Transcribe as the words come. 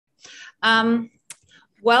Um,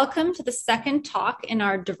 Welcome to the second talk in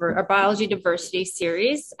our biology diversity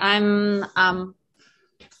series. I'm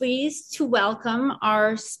pleased to welcome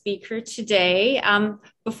our speaker today.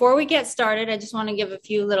 Before we get started, I just want to give a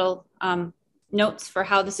few little notes for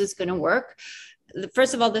how this is going to work.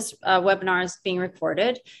 First of all, this webinar is being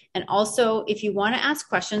recorded. And also, if you want to ask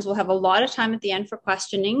questions, we'll have a lot of time at the end for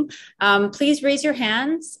questioning. Please raise your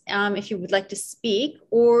hands if you would like to speak,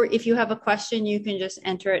 or if you have a question, you can just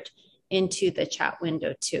enter it into the chat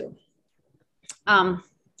window too.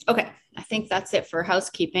 Okay, I think that's it for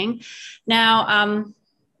housekeeping. Now,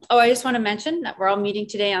 I just want to mention that we're all meeting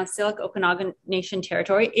today on Syilx Okanagan Nation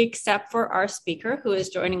territory, except for our speaker who is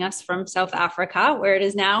joining us from South Africa, where it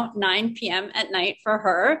is now 9 p.m. at night for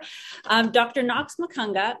her. Dr.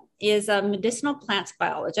 Makunga is a medicinal plants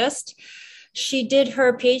biologist. She did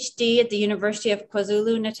her PhD at the University of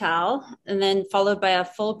KwaZulu-Natal and then followed by a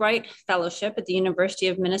Fulbright Fellowship at the University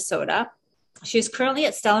of Minnesota. She is currently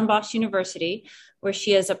at Stellenbosch University, where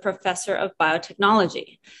she is a professor of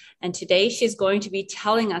biotechnology. And today she's going to be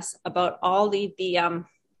telling us about all the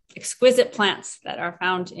exquisite plants that are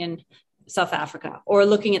found in South Africa, or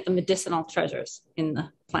looking at the medicinal treasures in the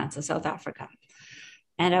plants of South Africa.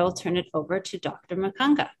 And I will turn it over to Dr.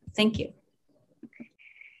 Makunga. Thank you.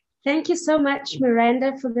 Thank you so much,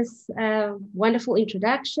 Miranda, for this wonderful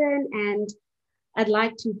introduction. And I'd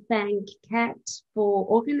like to thank Kat for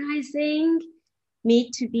organizing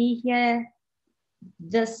me to be here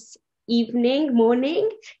this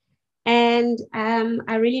morning. And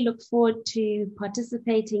I really look forward to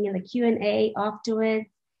participating in the Q&A afterwards.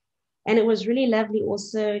 And it was really lovely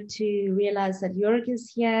also to realize that Jörg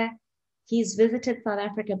is here. He's visited South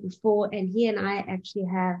Africa before, and he and I actually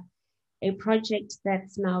have a project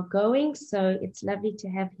that's now going. So it's lovely to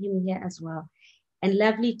have him here as well. And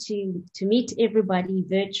lovely to meet everybody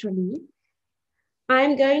virtually.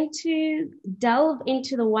 I'm going to delve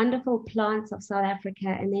into the wonderful plants of South Africa.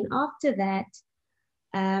 And then after that,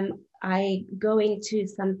 I go into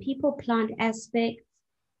some people-plant aspects.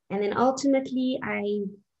 And then ultimately, I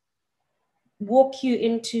walk you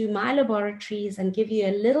into my laboratories and give you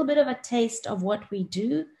a little bit of a taste of what we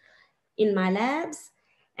do in my labs.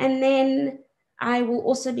 And then I will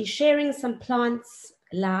also be sharing some plants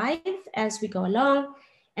live as we go along.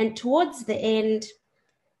 And towards the end,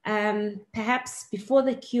 perhaps before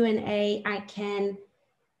the Q&A, I can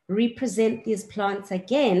represent these plants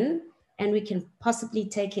again, and we can possibly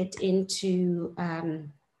take it into,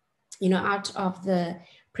 out of the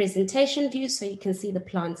presentation view so you can see the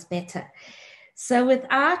plants better. So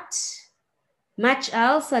without much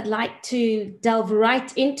else, I'd like to delve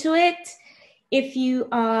right into it. If you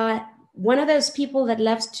are one of those people that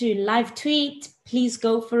loves to live tweet, please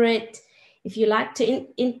go for it. If you like to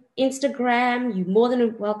Instagram, you're more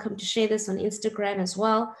than welcome to share this on Instagram as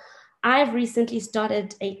well. I've recently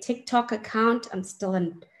started a TikTok account. I'm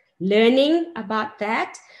still learning about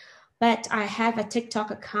that, but I have a TikTok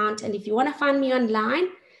account. And if you want to find me online,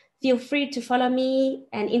 feel free to follow me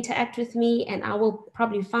and interact with me, and I will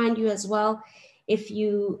probably find you as well if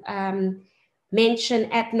you mention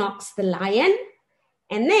 @Nox the Lion.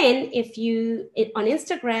 And then on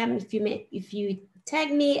Instagram, if you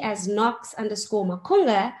tag me as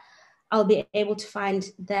Nox_Makunga, I'll be able to find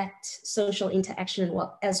that social interaction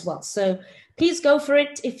as well. So please go for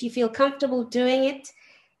it if you feel comfortable doing it.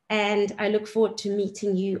 And I look forward to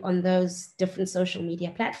meeting you on those different social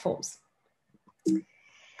media platforms.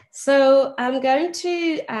 So I'm going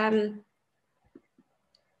to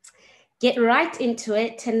get right into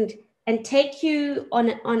it and take you on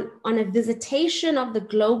a visitation of the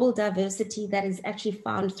global diversity that is actually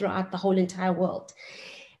found throughout the whole entire world.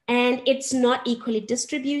 And it's not equally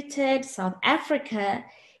distributed. South Africa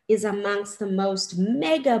is amongst the most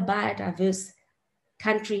mega biodiverse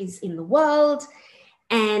countries in the world.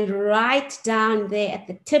 And right down there at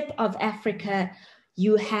the tip of Africa,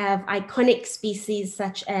 you have iconic species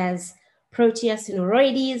such as Protea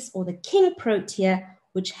cineroides, or the king protea,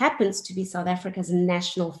 which happens to be South Africa's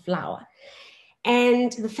national flower.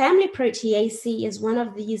 And the family Proteaceae is one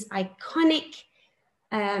of these iconic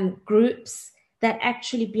groups that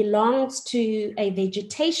actually belongs to a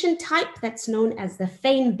vegetation type that's known as the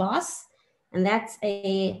fynbos. And that's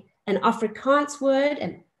an Afrikaans word,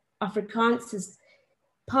 and Afrikaans is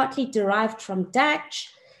partly derived from Dutch,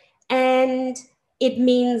 and it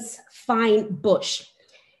means fine bush.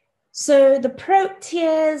 So the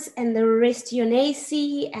Proteas and the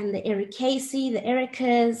Restionaceae and the Ericaceae, the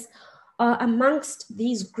Ericas, are amongst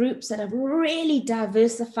these groups that have really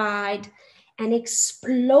diversified and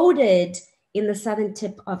exploded in the southern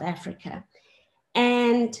tip of Africa.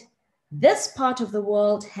 And This part of the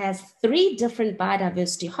world has 3 different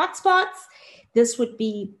biodiversity hotspots. This would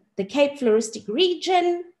be the Cape Floristic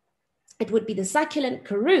region, it would be the succulent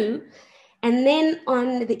Karoo, and then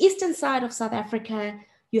on the eastern side of South Africa,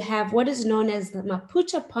 you have what is known as the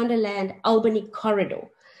Maputo-Ponderland-Albany corridor.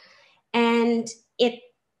 And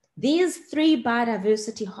these 3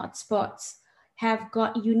 biodiversity hotspots have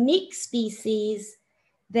got unique species.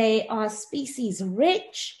 They are species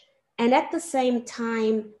rich, and at the same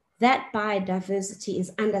time, that biodiversity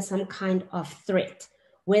is under some kind of threat,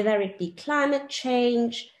 whether it be climate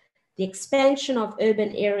change, the expansion of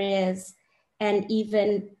urban areas, and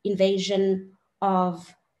even invasion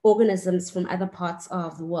of organisms from other parts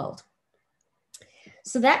of the world.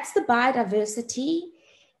 So that's the biodiversity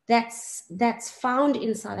that's found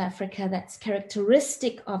in South Africa, that's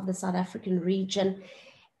characteristic of the South African region.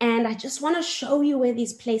 And I just want to show you where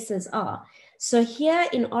these places are. So here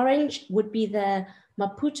in orange would be the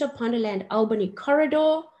Maputo-Ponderland-Albany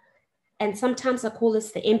corridor. And sometimes I call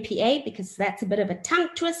this the MPA because that's a bit of a tongue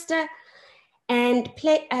twister. And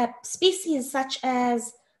species such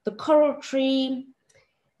as the coral tree,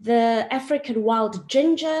 the African wild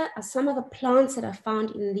ginger are some of the plants that are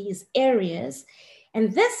found in these areas.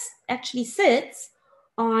 And this actually sits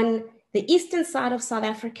on the eastern side of South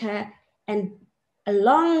Africa, and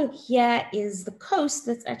along here is the coast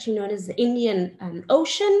that's actually known as the Indian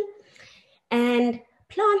Ocean. And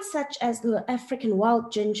plants such as the African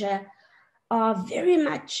wild ginger are very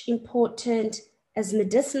much important as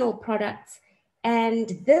medicinal products.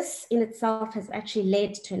 And this in itself has actually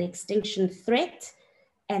led to an extinction threat.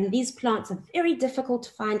 And these plants are very difficult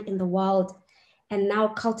to find in the wild. And now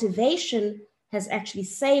cultivation has actually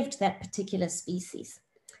saved that particular species.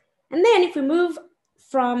 And then if we move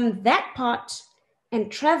from that part and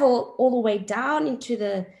travel all the way down into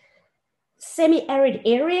the semi-arid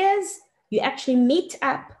areas, you actually meet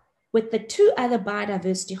up with the 2 other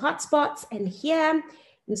biodiversity hotspots. And here,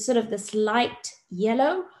 in sort of this light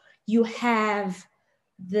yellow, you have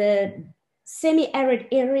the semi-arid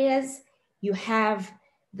areas, you have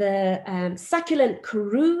the succulent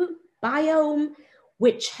Karoo biome,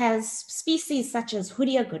 which has species such as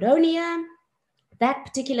Hoodia godonia. That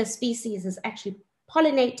particular species is actually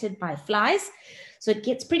pollinated by flies. So it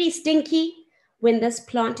gets pretty stinky when this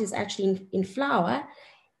plant is actually in flower.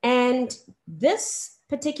 And this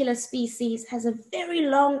particular species has a very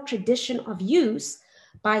long tradition of use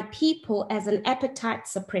by people as an appetite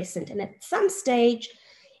suppressant. And at some stage,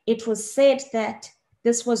 it was said that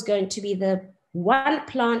this was going to be the one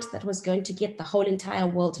plant that was going to get the whole entire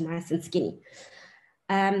world nice and skinny.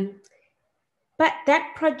 But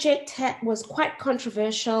that project was quite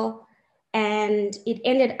controversial, and it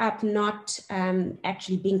ended up not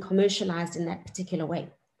actually being commercialized in that particular way.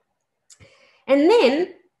 And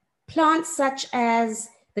then plants such as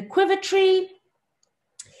the quiver tree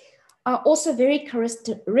are also very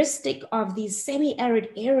characteristic of these semi-arid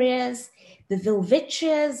areas, the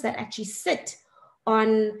Welwitschia that actually sit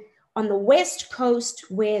on the west coast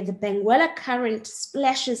where the Benguela current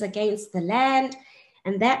splashes against the land.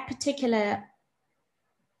 And that particular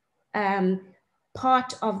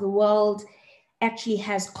part of the world actually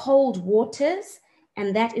has cold waters,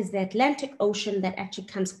 and that is the Atlantic Ocean that actually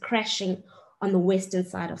comes crashing on the western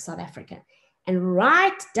side of South Africa. And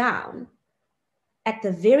right down at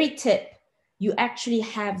the very tip, you actually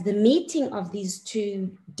have the meeting of these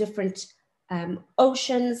 2 different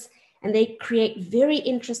oceans, and they create very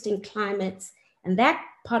interesting climates. And that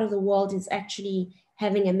part of the world is actually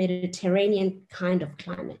having a Mediterranean kind of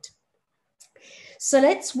climate. So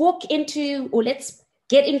let's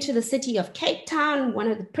get into the city of Cape Town, one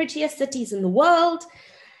of the prettiest cities in the world.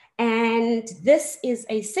 And this is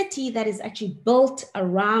a city that is actually built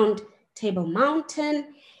around Table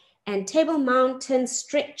Mountain. And Table Mountain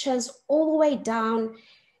stretches all the way down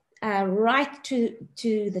right to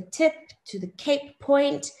the tip, to the Cape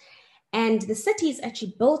Point. And the city is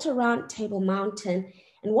actually built around Table Mountain.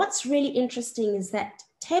 And what's really interesting is that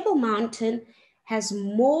Table Mountain has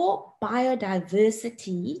more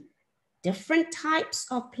biodiversity, different types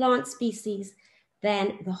of plant species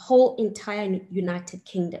than the whole entire United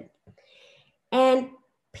Kingdom. And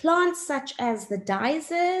plants such as the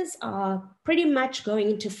daisies are pretty much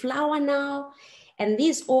going into flower now. And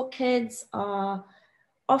these orchids are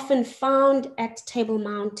often found at Table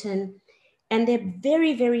Mountain. And they're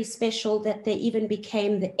very, very special that they even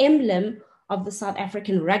became the emblem of the South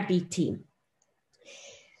African rugby team.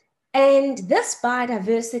 And this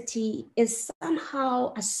biodiversity is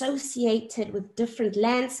somehow associated with different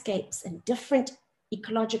landscapes and different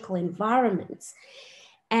ecological environments.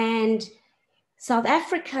 And South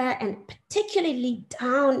Africa, and particularly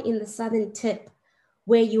down in the southern tip,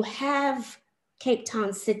 where you have Cape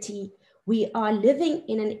Town City, we are living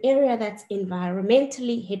in an area that's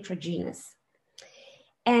environmentally heterogeneous.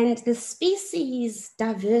 And the species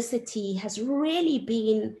diversity has really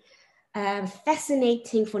been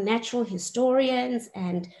fascinating for natural historians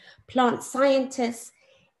and plant scientists.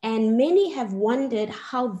 And many have wondered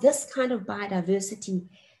how this kind of biodiversity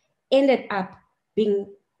ended up being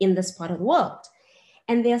in this part of the world.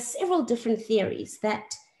 And there are several different theories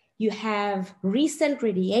that you have recent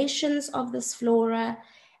radiations of this flora,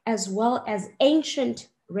 as well as ancient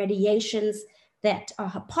radiations that are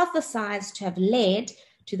hypothesized to have led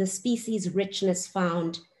to the species richness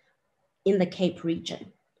found in the Cape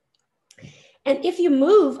region. And if you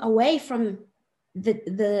move away from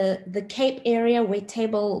the Cape area where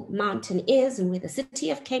Table Mountain is and where the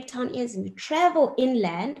city of Cape Town is, and you travel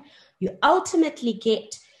inland, you ultimately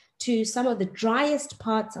get to some of the driest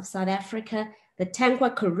parts of South Africa, the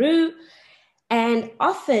Tangwa Karoo, and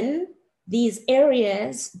often these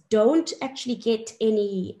areas don't actually get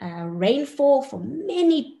any rainfall for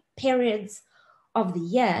many periods of the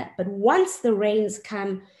year, but once the rains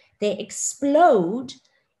come, they explode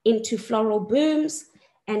into floral booms.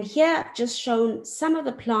 And here I've just shown some of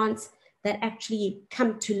the plants that actually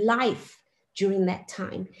come to life during that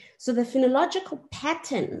time. So the phenological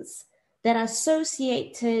patterns that are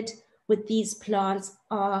associated with these plants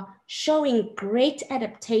are showing great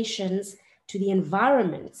adaptations to the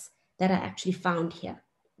environments that are actually found here.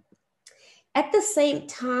 At the same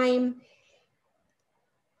time,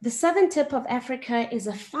 the southern tip of Africa is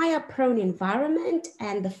a fire-prone environment,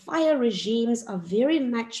 and the fire regimes are very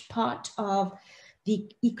much part of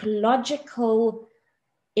the ecological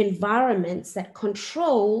environments that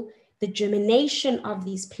control the germination of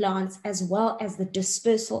these plants as well as the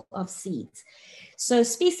dispersal of seeds. So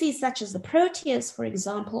species such as the proteas, for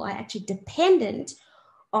example, are actually dependent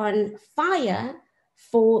on fire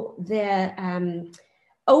for their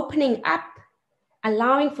opening up,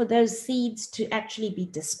 allowing for those seeds to actually be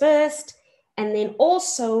dispersed. And then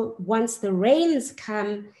also, once the rains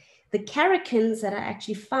come, the carricins that are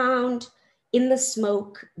actually found in the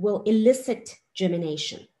smoke will elicit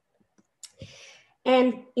germination.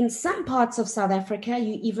 And in some parts of South Africa,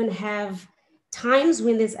 you even have times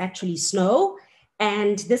when there's actually snow.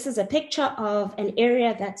 And this is a picture of an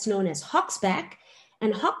area that's known as Hoxback.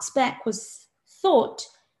 And Hoxback was thought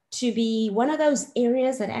to be one of those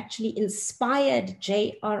areas that actually inspired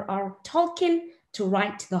J.R.R. Tolkien to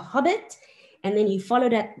write The Hobbit. And then he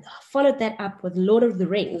followed that up with Lord of the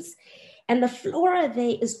Rings. And the flora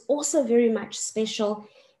there is also very much special.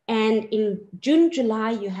 And in June,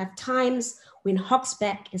 July, you have times when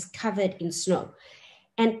Hoxback is covered in snow.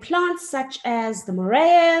 And plants such as the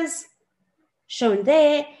Moreas, shown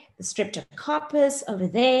there, the Streptococcus over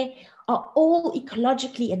there, are all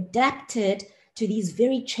ecologically adapted to these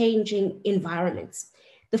very changing environments.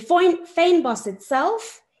 The fynbos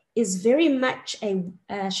itself is very much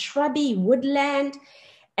a shrubby woodland,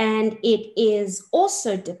 and it is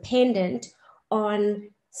also dependent on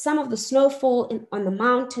some of the snowfall on the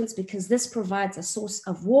mountains because this provides a source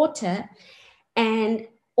of water. And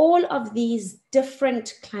all of these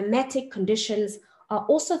different climatic conditions are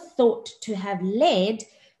also thought to have led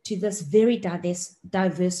to this very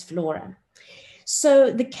diverse flora.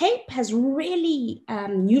 So the Cape has really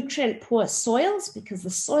nutrient poor soils because the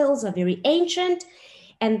soils are very ancient,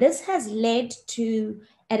 and this has led to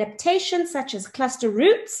adaptations such as cluster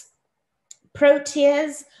roots.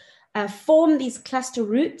 Proteas form these cluster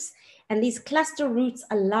roots, and these cluster roots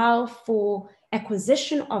allow for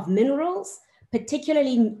acquisition of minerals,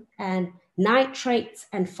 particularly nitrates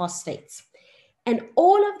and phosphates. And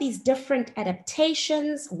all of these different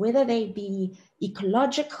adaptations, whether they be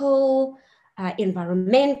ecological,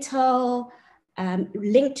 environmental,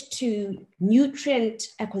 linked to nutrient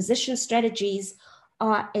acquisition strategies,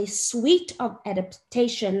 are a suite of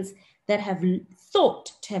adaptations that have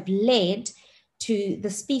thought to have led to the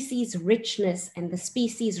species richness and the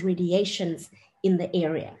species radiations in the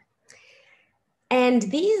area. And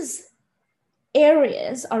these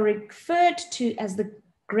areas are referred to as the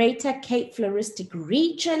Greater Cape Floristic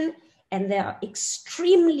Region, and they are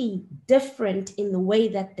extremely different in the way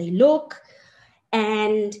that they look.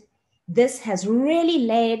 And this has really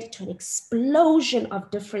led to an explosion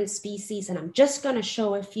of different species. And I'm just going to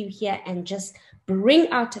show a few here and just bring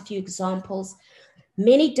out a few examples.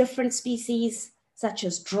 Many different species, such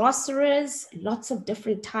as Drosera's, lots of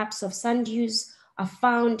different types of sundews are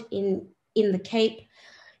found in the Cape.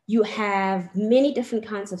 You have many different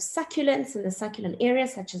kinds of succulents in the succulent area,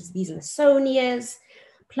 such as these Masonias,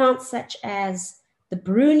 plants such as the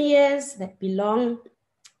Brunias that belong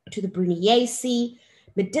to the Bruniaceae,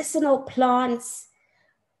 medicinal plants,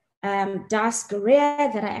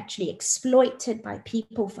 Dioscorea that are actually exploited by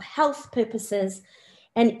people for health purposes,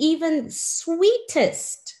 and even the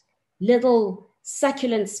sweetest little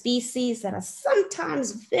succulent species that are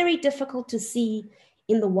sometimes very difficult to see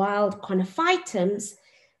in the wild, conophytums,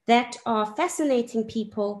 that are fascinating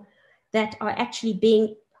people that are actually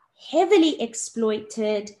being heavily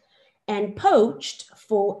exploited and poached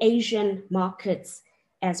for Asian markets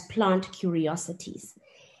as plant curiosities.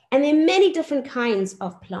 And there are many different kinds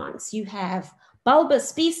of plants. You have bulbous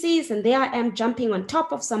species, and there I am jumping on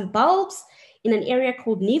top of some bulbs in an area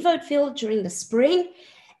called Nieuwoudtville during the spring,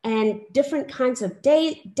 and different kinds of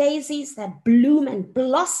daisies that bloom and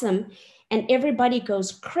blossom, and everybody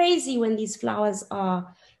goes crazy when these flowers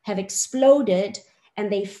have exploded,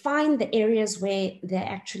 and they find the areas where they're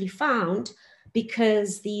actually found,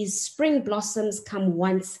 because these spring blossoms come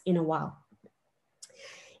once in a while.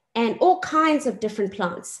 And all kinds of different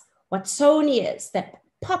plants, Watsonias that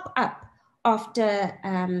pop up after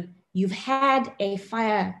you've had a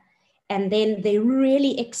fire, and then they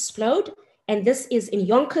really explode. And this is in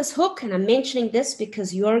Jonkershoek, and I'm mentioning this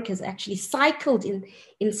because Jörg has actually cycled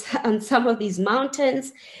on some of these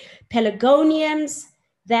mountains. Pelargoniums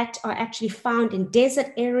that are actually found in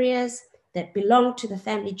desert areas that belong to the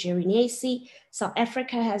family Gerinaceae. South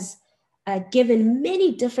Africa has given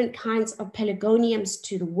many different kinds of pelargoniums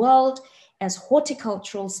to the world as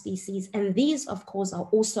horticultural species, and these, of course, are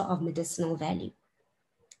also of medicinal value.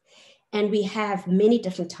 And we have many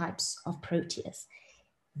different types of proteas,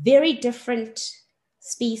 very different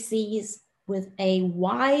species with a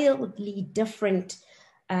wildly different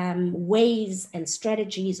ways and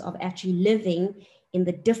strategies of actually living in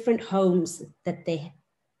the different homes that they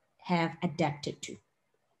have adapted to.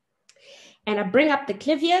 And I bring up the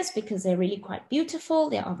clivias because they're really quite beautiful.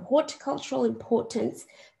 They're of horticultural importance.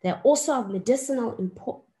 They're also of medicinal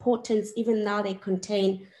importance, even though they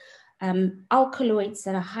contain alkaloids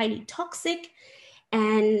that are highly toxic.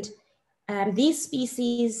 And these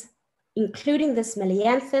species, including this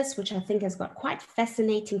Melianthus, which I think has got quite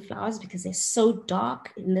fascinating flowers because they're so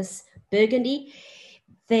dark in this burgundy,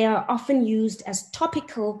 they are often used as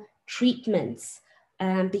topical treatments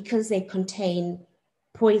because they contain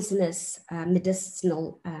poisonous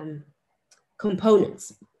medicinal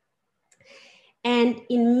components. And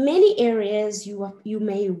in many areas you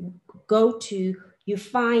may go to, you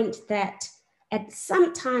find that at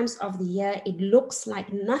some times of the year, it looks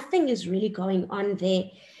like nothing is really going on there,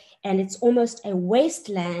 and it's almost a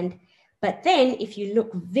wasteland. But then if you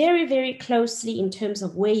look very, very closely in terms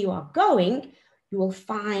of where you are going, you will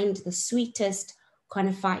find the sweetest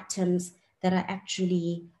conophytums that are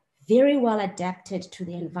actually very well adapted to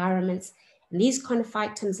the environments. And these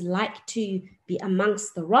conophytums like to be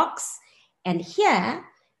amongst the rocks. And here,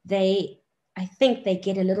 I think they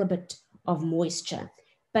get a little bit of moisture.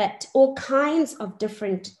 But all kinds of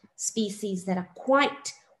different species that are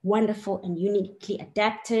quite wonderful and uniquely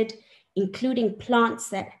adapted, including plants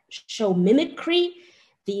that show mimicry.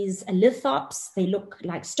 These lithops, they look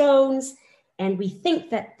like stones. And we think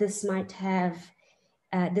that this might have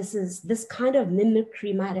this kind of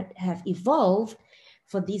mimicry might have evolved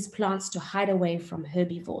for these plants to hide away from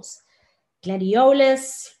herbivores.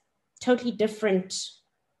 Gladiolus, totally different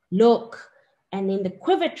look. And then the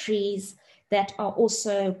quiver trees that are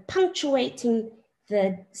also punctuating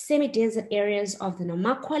the semi-desert areas of the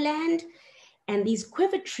Namakwa land. And these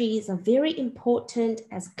quiver trees are very important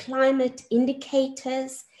as climate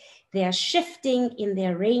indicators. They are shifting in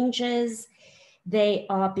their ranges. They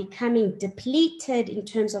are becoming depleted in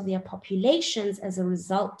terms of their populations as a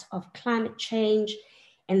result of climate change.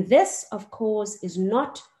 And this, of course, is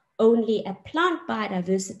not only a plant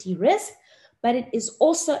biodiversity risk, but it is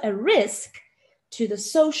also a risk to the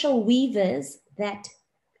social weavers that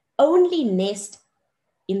only nest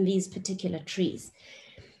in these particular trees.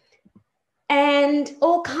 And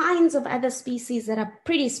all kinds of other species that are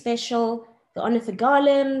pretty special, the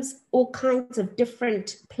ornithogalums, all kinds of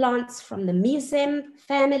different plants from the Mesem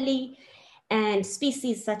family, and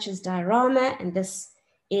species such as diorama. And this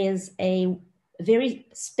is a very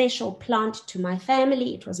special plant to my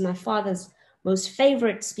family. It was my father's most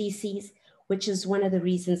favorite species, which is one of the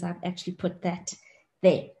reasons I've actually put that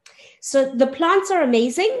there. So the plants are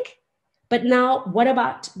amazing, but now what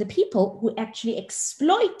about the people who actually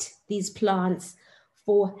exploit these plants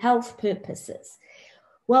for health purposes?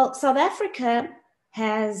 Well, South Africa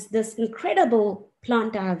has this incredible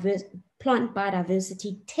plant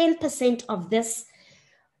biodiversity, 10% of this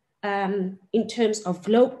in terms of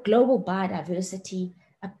global biodiversity,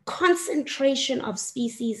 a concentration of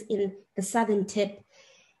species in the southern tip,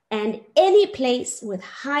 and any place with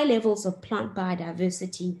high levels of plant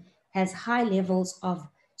biodiversity has high levels of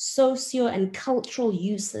socio and cultural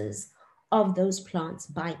uses of those plants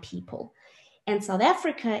by people. And South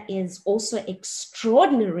Africa is also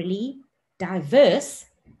extraordinarily diverse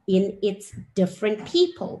in its different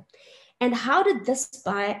people. And how did this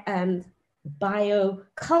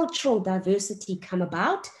biocultural diversity come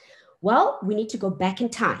about? Well, we need to go back in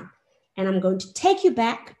time. And I'm going to take you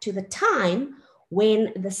back to the time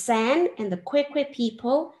when the San and the Kwekwe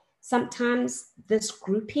people, sometimes this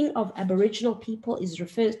grouping of Aboriginal people is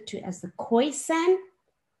referred to as the Khoisan.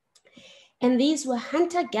 And these were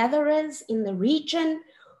hunter-gatherers in the region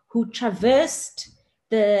who traversed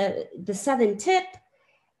the southern tip.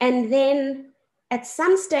 And then at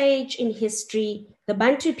some stage in history, the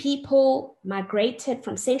Bantu people migrated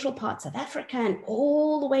from central parts of Africa and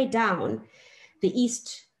all the way down the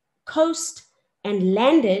east coast and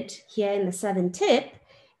landed here in the southern tip.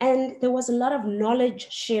 And there was a lot of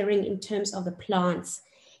knowledge sharing in terms of the plants,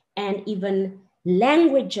 and even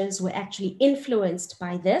languages were actually influenced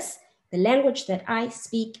by this. The language that I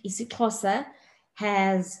speak, isiXhosa,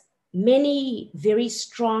 has many very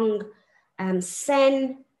strong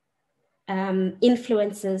San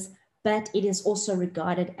influences, but it is also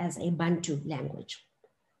regarded as a Bantu language.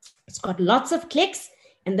 It's got lots of clicks,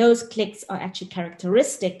 and those clicks are actually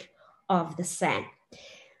characteristic of the San.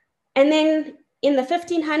 And then in the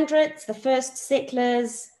 1500s, the first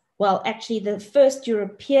settlers, well, actually the first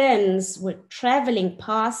Europeans were traveling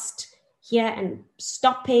past here and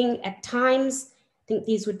stopping at times. I think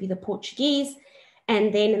these would be the Portuguese.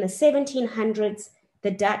 And then in the 1700s,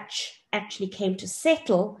 the Dutch actually came to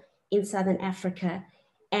settle in Southern Africa,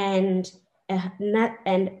 and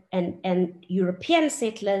European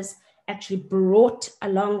settlers actually brought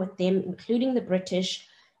along with them, including the British,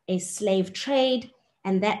 a slave trade,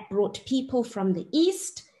 and that brought people from the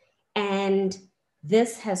East. And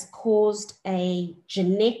this has caused a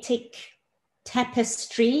genetic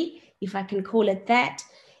tapestry, if I can call it that,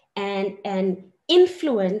 and an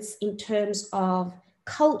influence in terms of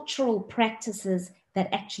cultural practices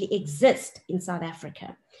that actually exist in South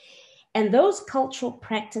Africa. And those cultural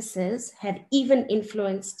practices have even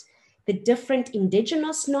influenced the different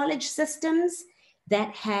indigenous knowledge systems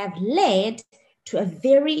that have led to a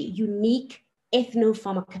very unique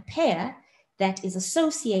ethnopharmacopoeia that is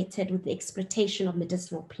associated with the exploitation of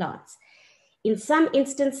medicinal plants. In some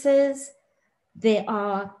instances, there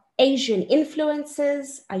are Asian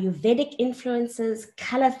influences, Ayurvedic influences,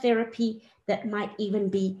 color therapy that might even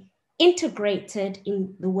be integrated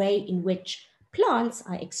in the way in which plants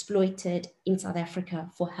are exploited in South Africa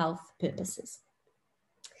for health purposes.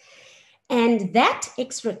 And that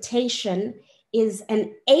exploitation is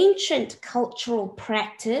an ancient cultural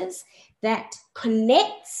practice that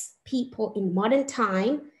connects people in modern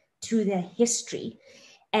time to their history.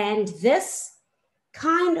 And this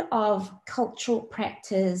kind of cultural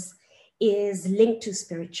practice is linked to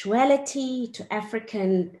spirituality, to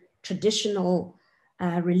African traditional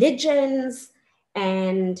religions,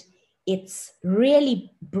 and it's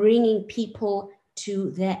really bringing people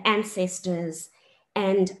to their ancestors.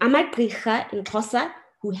 And amagqirha in Xhosa,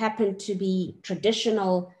 who happen to be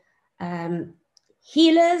traditional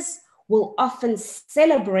healers, will often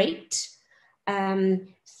celebrate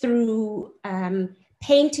through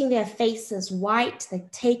painting their faces white. They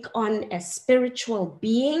take on a spiritual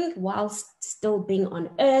being whilst still being on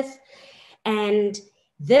earth. And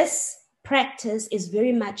this practice is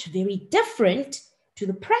very different to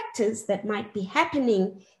the practice that might be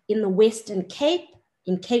happening in the Western Cape,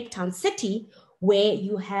 in Cape Town City, where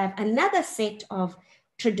you have another set of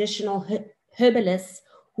traditional herbalists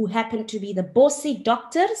who happen to be the Bosi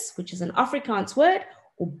doctors, which is an Afrikaans word,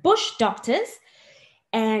 or bush doctors,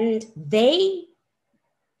 and they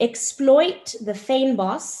exploit the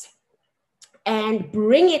fynbos and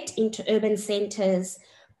bring it into urban centers,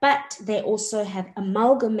 but they also have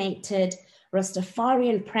amalgamated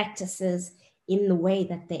Rastafarian practices in the way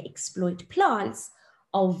that they exploit plants,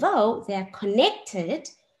 although they're connected,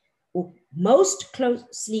 or most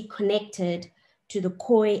closely connected, to the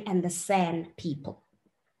Khoi and the San people.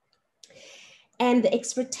 And the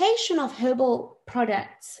exploitation of herbal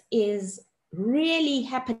products is really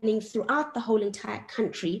happening throughout the whole entire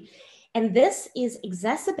country. And this is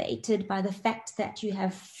exacerbated by the fact that you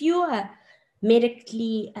have fewer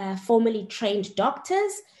medically formally trained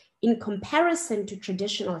doctors in comparison to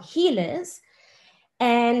traditional healers.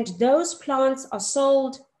 And those plants are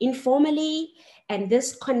sold informally, and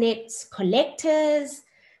this connects collectors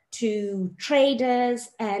to traders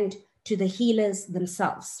and to the healers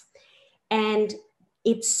themselves. And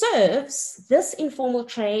it serves, this informal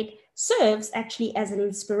trade serves actually as an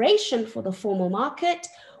inspiration for the formal market,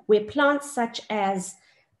 where plants such as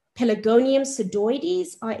Pelargonium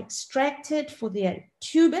pseudoides are extracted for their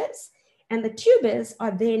tubers, and the tubers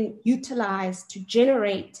are then utilized to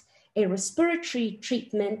generate a respiratory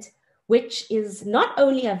treatment, which is not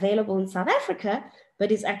only available in South Africa,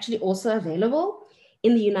 but is actually also available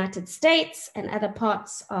in the United States and other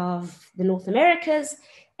parts of the North Americas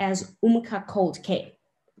as Umka cold care.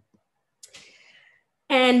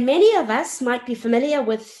 And many of us might be familiar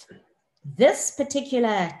with this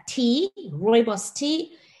particular tea, rooibos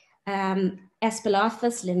tea.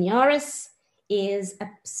 Aspalathus linearis is a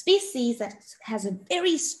species that has a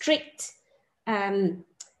very strict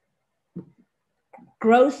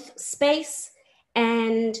growth space,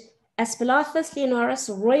 and Aspalathus linearis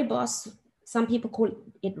or rooibos, some people call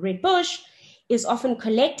it red bush, is often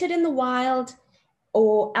collected in the wild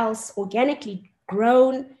or else organically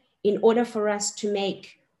grown in order for us to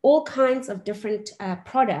make all kinds of different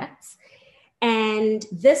products. And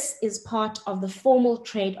this is part of the formal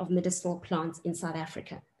trade of medicinal plants in South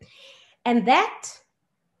Africa. And that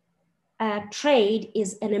trade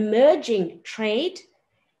is an emerging trade,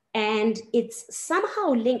 and it's somehow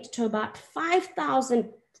linked to about 5,000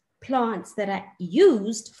 plants that are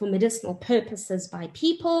used for medicinal purposes by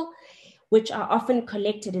people, which are often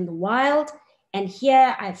collected in the wild. And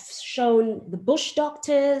here I've shown the bush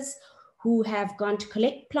doctors who have gone to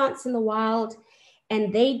collect plants in the wild,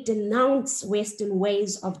 and they denounce Western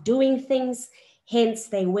ways of doing things. Hence,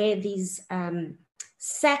 they wear these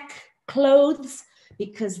sack clothes,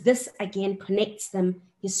 because this again connects them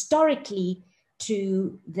historically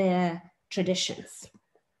to their traditions.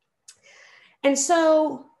 And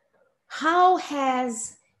so how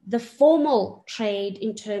has the formal trade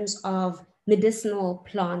in terms of medicinal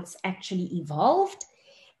plants actually evolved?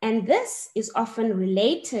 And this is often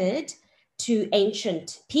related to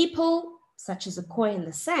ancient people, such as the Khoi and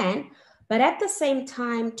the San, but at the same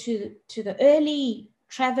time to the early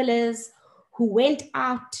travelers who went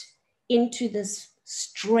out into this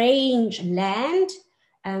strange land,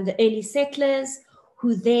 the early settlers,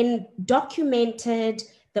 who then documented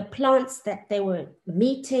the plants that they were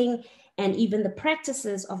meeting and even the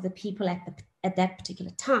practices of the people at that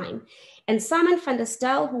particular time. And Simon van der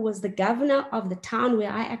Stel, who was the governor of the town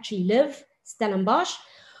where I actually live, Stellenbosch,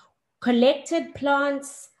 collected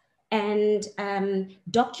plants and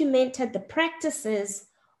documented the practices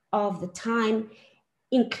of the time,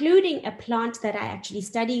 including a plant that I actually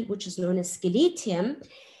study, which is known as Sceletium.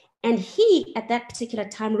 And he, at that particular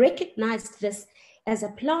time, recognized this as a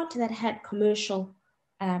plant that had commercial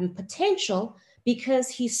potential, because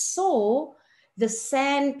he saw the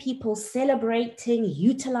San people celebrating,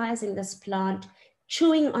 utilizing this plant,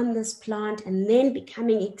 chewing on this plant, and then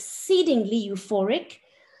becoming exceedingly euphoric.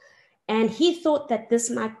 And he thought that this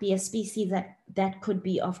might be a species that could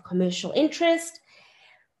be of commercial interest.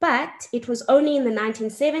 But it was only in the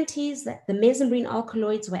 1970s that the mesembrine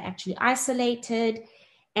alkaloids were actually isolated.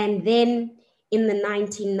 And then in the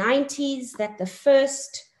 1990s that the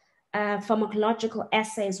first pharmacological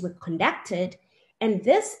assays were conducted. And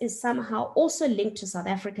this is somehow also linked to South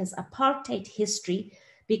Africa's apartheid history,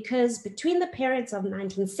 because between the periods of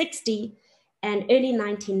 1960 and early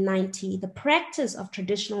 1990, the practice of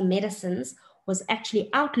traditional medicines was actually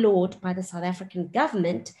outlawed by the South African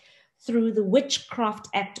government through the Witchcraft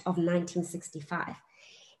Act of 1965.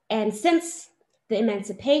 And since the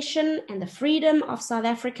emancipation and the freedom of South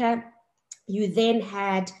Africa, you then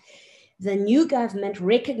had the new government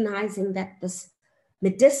recognizing that this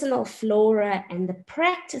medicinal flora and the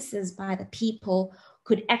practices by the people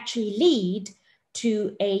could actually lead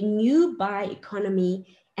to a new bioeconomy.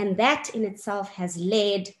 And that in itself has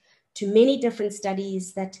led to many different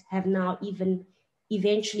studies that have now even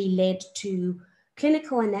eventually led to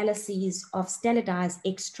clinical analyses of standardized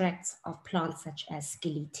extracts of plants such as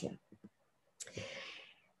Sceletium.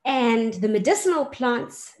 And the medicinal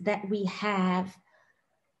plants that we have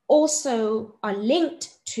also are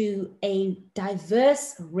linked to a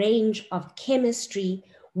diverse range of chemistry,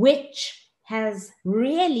 which has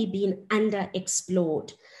really been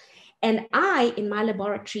underexplored. And I, in my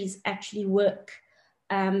laboratories, actually work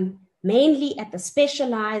mainly at the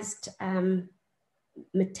specialized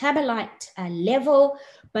metabolite level,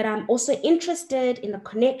 but I'm also interested in the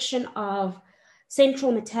connection of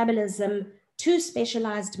central metabolism to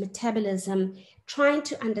specialized metabolism, trying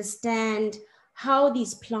to understand how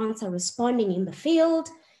these plants are responding in the field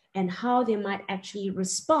and how they might actually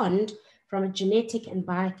respond from a genetic and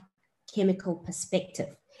biochemical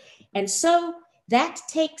perspective. And so that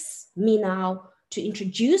takes me now to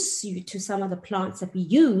introduce you to some of the plants that we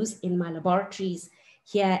use in my laboratories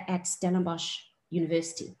here at Stellenbosch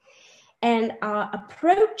University. And our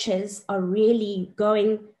approaches are really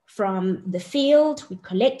going from the field. We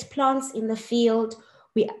collect plants in the field.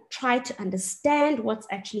 We try to understand what's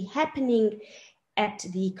actually happening at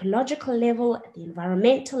the ecological level, at the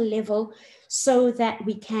environmental level, so that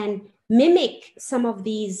we can mimic some of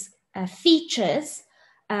these features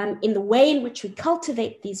in the way in which we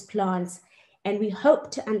cultivate these plants. And we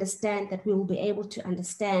hope to understand that we will be able to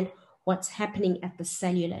understand what's happening at the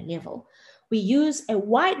cellular level. We use a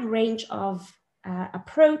wide range of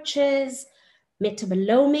approaches,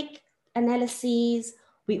 metabolomic analyses.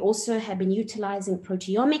 We also have been utilizing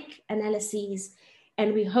proteomic analyses,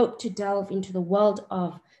 and we hope to delve into the world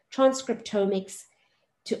of transcriptomics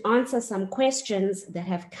to answer some questions that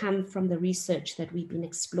have come from the research that we've been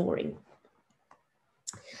exploring.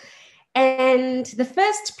 And the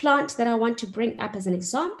first plant that I want to bring up as an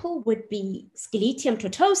example would be Sciletium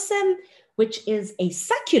tortuosum, which is a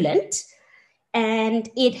succulent, and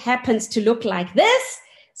it happens to look like this.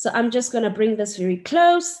 So I'm just going to bring this very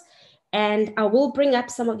close, and I will bring up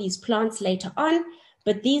some of these plants later on.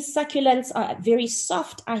 But these succulents are very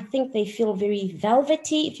soft. I think they feel very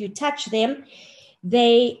velvety if you touch them.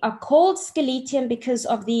 They are called Sciletium because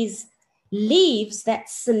of these leaves that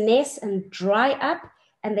senesce and dry up,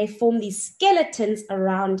 and they form these skeletons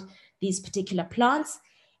around these particular plants.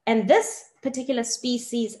 And this particular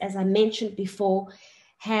species, as I mentioned before,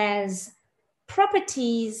 has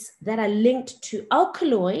properties that are linked to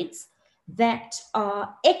alkaloids that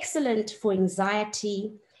are excellent for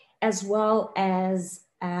anxiety, as well as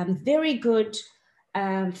very good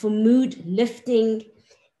for mood lifting,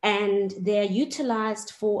 and they're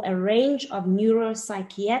utilized for a range of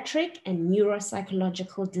neuropsychiatric and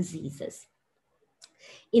neuropsychological diseases.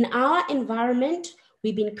 In our environment,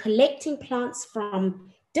 we've been collecting plants from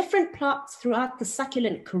different plants throughout the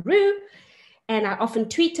succulent Karoo, and I often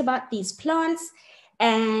tweet about these plants,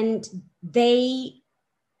 and then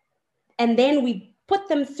we put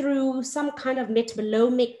them through some kind of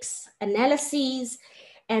metabolomics analyses,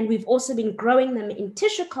 and we've also been growing them in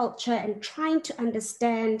tissue culture and trying to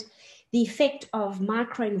understand the effect of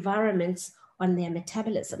microenvironments on their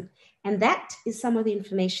metabolism. And that is some of the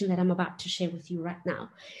information that I'm about to share with you right now.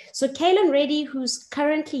 So Kaylin Reddy, who's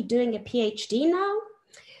currently doing a PhD now,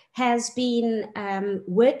 has been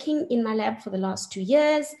working in my lab for the last 2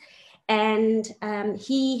 years. And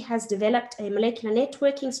he has developed a molecular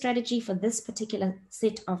networking strategy for this particular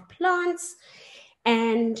set of plants.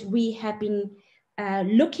 And we have been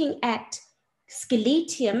looking at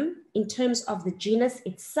Sciletium in terms of the genus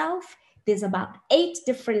itself. There's about 8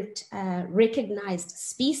 different recognized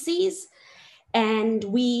species. And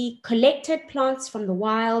we collected plants from the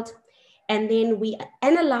wild, and then we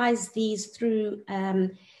analyzed these through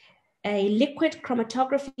a liquid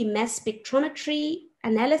chromatography mass spectrometry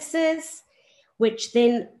analysis, which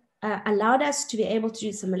then allowed us to be able to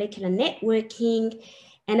do some molecular networking.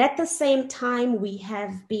 And at the same time, we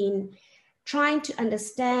have been trying to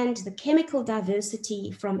understand the chemical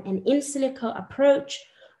diversity from an in silico approach,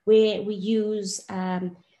 where we use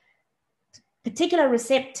particular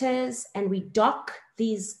receptors and we dock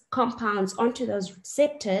these compounds onto those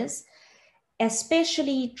receptors,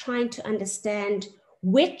 especially trying to understand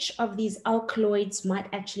which of these alkaloids might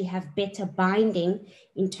actually have better binding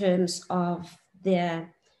in terms of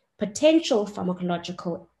their potential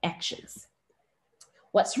pharmacological actions.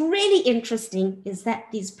 What's really interesting is that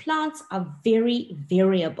these plants are very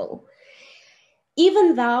variable.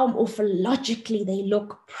 Even though morphologically they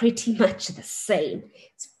look pretty much the same,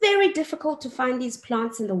 it's very difficult to find these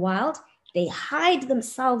plants in the wild. They hide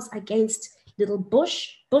themselves against little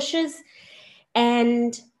bushes,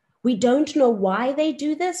 and we don't know why they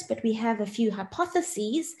do this, but we have a few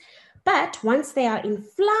hypotheses. But once they are in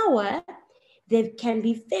flower, they can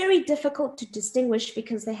be very difficult to distinguish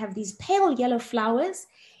because they have these pale yellow flowers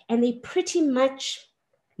and they pretty much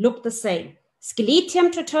look the same.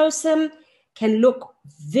 Sciletium tortuosum can look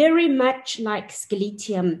very much like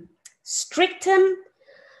Sciletium strictum,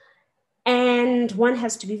 and one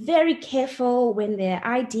has to be very careful when they're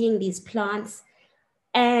IDing these plants.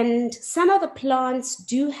 And some of the plants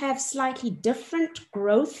do have slightly different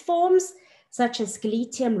growth forms, such as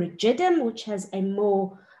Sciletium rigidum, which has a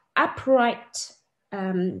more upright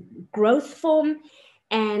growth form,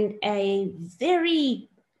 and a very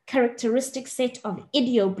characteristic set of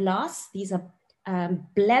idioblasts. These are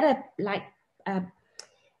bladder-like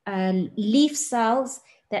leaf cells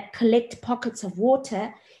that collect pockets of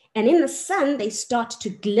water, and in the sun they start to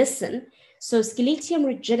glisten. So Sciletium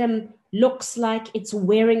rigidum looks like it's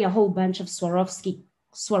wearing a whole bunch of Swarovski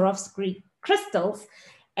crystals,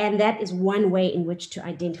 and that is one way in which to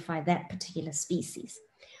identify that particular species.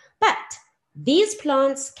 But these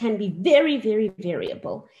plants can be very, very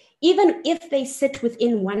variable. even if they sit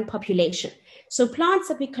within one population. So plants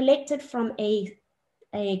that we collected from a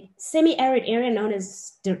semi-arid area known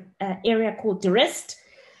as area called Durist.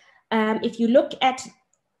 If you look at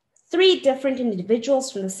 3 different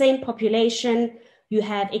individuals from the same population, you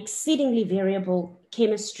have exceedingly variable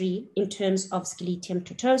chemistry in terms of Sciletium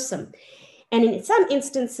totosum. And in some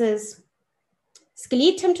instances,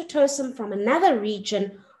 Sciletium totosum from another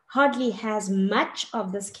region hardly has much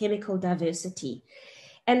of this chemical diversity.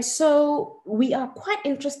 And so we are quite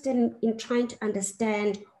interested in trying to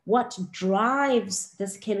understand what drives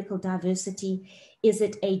this chemical diversity. Is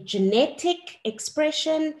it a genetic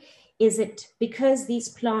expression? Is it because these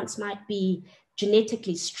plants might be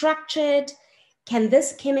genetically structured? Can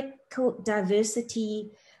this chemical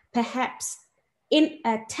diversity perhaps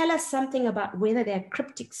tell us something about whether there are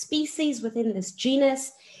cryptic species within this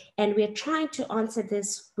genus? And we're trying to answer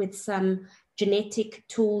this with some genetic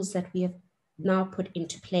tools that we have now put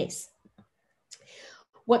into place.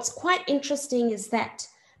 What's quite interesting is that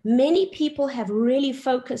many people have really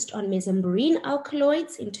focused on mesembrine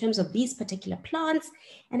alkaloids in terms of these particular plants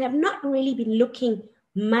and have not really been looking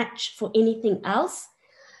much for anything else.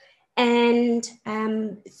 And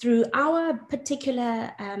through our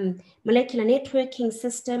particular molecular networking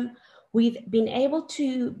system, we've been able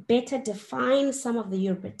to better define some of the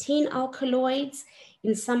ubiretine alkaloids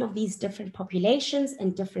in some of these different populations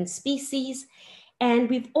and different species. And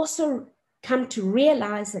we've also come to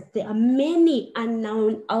realize that there are many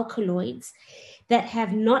unknown alkaloids that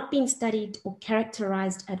have not been studied or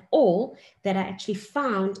characterized at all that are actually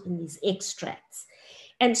found in these extracts.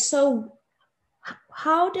 And so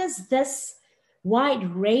how does this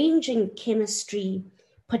wide-ranging chemistry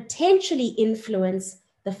potentially influence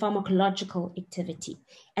the pharmacological activity?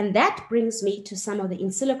 And that brings me to some of the in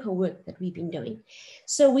silico work that we've been doing.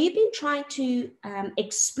 So we've been trying to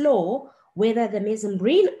explore whether the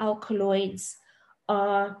mesembrine alkaloids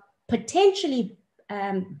are potentially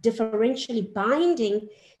differentially binding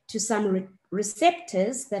to some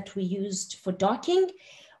receptors that we used for docking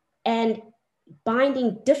and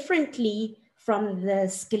binding differently from the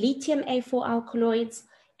Sciletium A4 alkaloids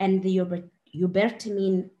and the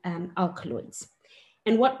ubertamine alkaloids.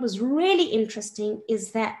 And what was really interesting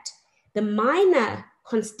is that the minor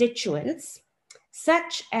constituents,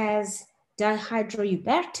 such as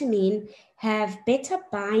dihydroubertamine, have better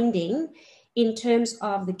binding in terms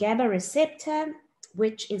of the GABA receptor,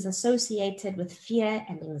 which is associated with fear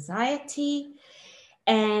and anxiety.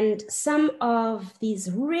 And some of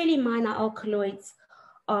these really minor alkaloids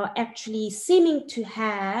are actually seeming to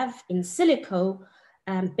have in silico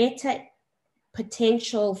better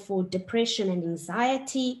potential for depression and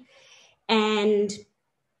anxiety. And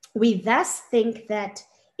we thus think that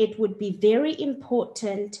it would be very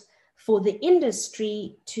important for the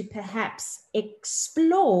industry to perhaps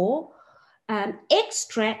explore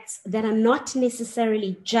extracts that are not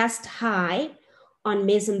necessarily just high on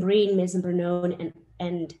mesembrine, mesembrinone,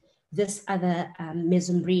 and this other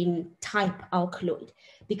mesembrine type alkaloid.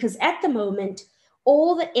 Because at the moment,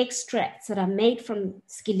 all the extracts that are made from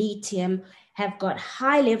Sciletium have got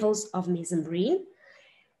high levels of mesembrine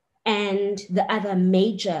and the other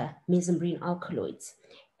major mesembrine alkaloids.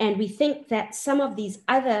 And we think that some of these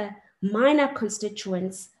other minor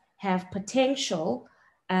constituents have potential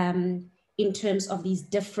in terms of these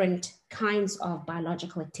different kinds of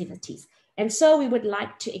biological activities. And so we would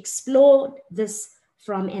like to explore this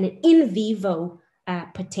from an in vivo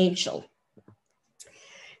potential.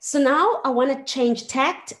 So now I want to change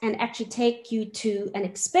tact and actually take you to an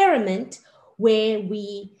experiment where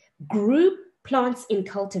we group plants in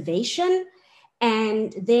cultivation,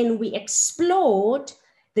 and then we explored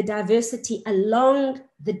the diversity along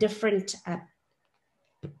the different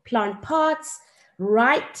plant parts,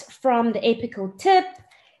 right from the apical tip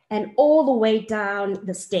and all the way down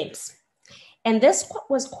the stems. And this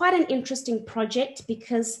was quite an interesting project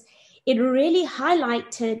because it really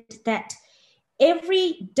highlighted that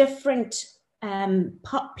every different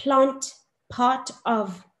plant part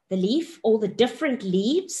of the leaf, all the different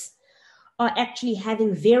leaves, are actually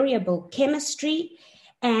having variable chemistry,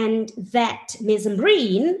 and that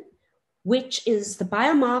mesembrine, which is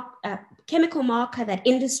the chemical marker that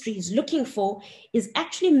industry is looking for, is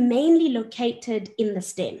actually mainly located in the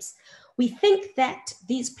stems. We think that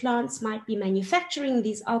these plants might be manufacturing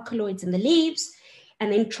these alkaloids in the leaves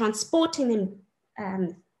and then transporting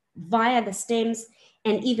them via the stems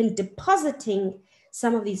and even depositing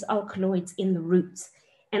some of these alkaloids in the roots.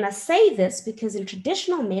 And I say this because in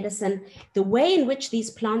traditional medicine, the way in which these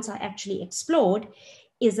plants are actually explored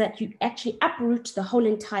is that you actually uproot the whole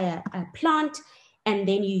entire plant and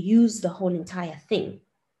then you use the whole entire thing.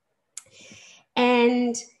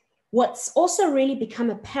 And what's also really become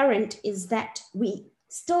apparent is that we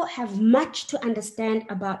still have much to understand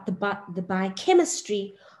about the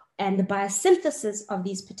biochemistry and the biosynthesis of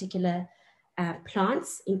these particular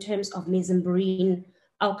plants in terms of mesembrine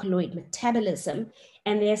alkaloid metabolism.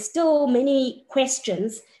 And there are still many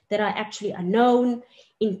questions that are actually unknown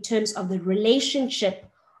in terms of the relationship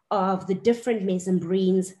of the different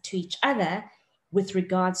mesembrines to each other with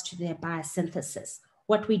regards to their biosynthesis.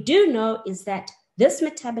 What we do know is that this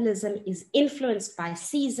metabolism is influenced by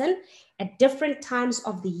season. At different times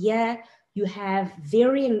of the year, you have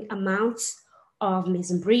varying amounts of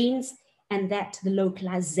mesembrines, and that the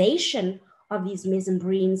localization of these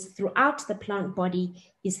mesembrines throughout the plant body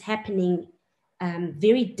is happening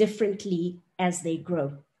very differently as they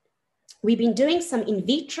grow. We've been doing some in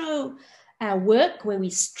vitro work where we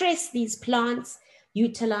stress these plants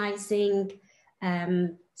utilizing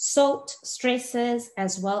salt stresses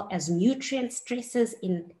as well as nutrient stresses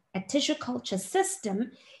in a tissue culture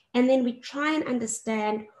system. And then we try and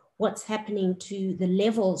understand what's happening to the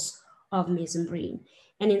levels of mesembrine.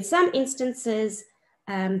 And in some instances,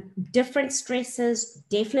 different stresses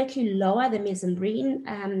definitely lower the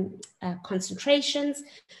mesembrine concentrations,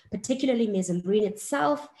 particularly mesembrine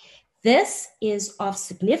itself. This is of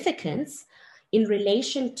significance in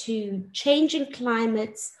relation to changing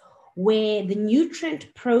climates where the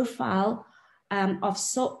nutrient profile of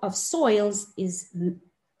soils is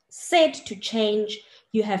said to change.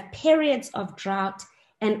 You have periods of drought,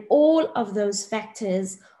 and all of those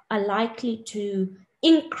factors are likely to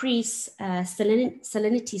increase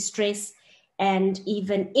salinity stress and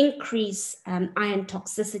even increase iron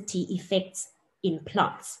toxicity effects in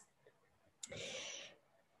plants.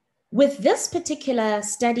 With this particular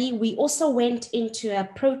study, we also went into a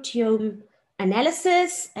proteome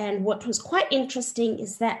analysis, and what was quite interesting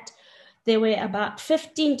is that there were about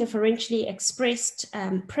 15 differentially expressed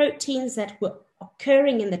proteins that were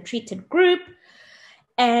occurring in the treated group,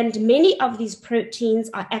 and many of these proteins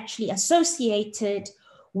are actually associated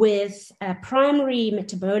with primary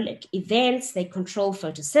metabolic events. They control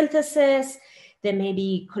photosynthesis, they may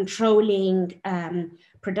be controlling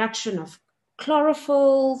production of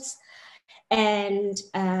chlorophylls, and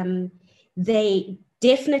they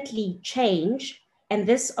definitely change. And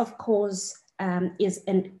this, of course, is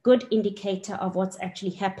a good indicator of what's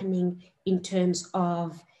actually happening in terms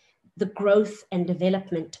of the growth and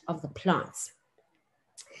development of the plants.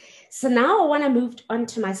 So now I want to move on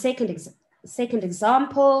to my second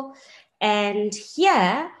example. And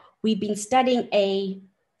here we've been studying a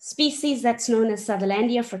species that's known as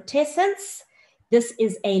Sutherlandia frutescens. This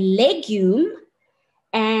is a legume,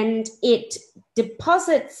 and it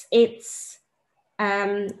deposits its,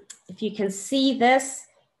 if you can see this,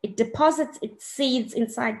 it deposits its seeds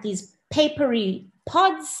inside these papery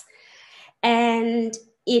pods, and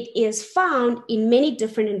it is found in many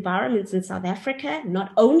different environments in South Africa,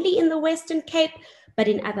 not only in the Western Cape, but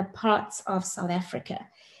in other parts of South Africa.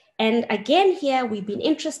 And again, here we've been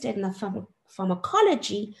interested in the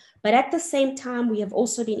pharmacology, but at the same time, we have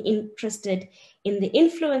also been interested in the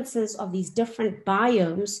influences of these different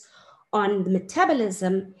biomes on the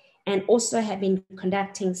metabolism, and also have been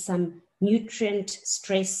conducting some nutrient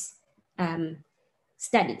stress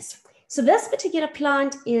studies. So this particular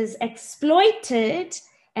plant is exploited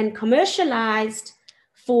and commercialized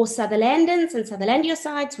for Sutherlandins and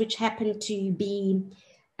Sutherlandiosides, which happen to be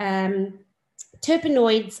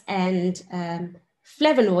terpenoids and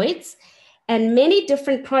flavonoids. And many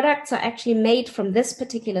different products are actually made from this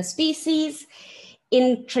particular species.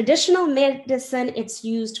 In traditional medicine, it's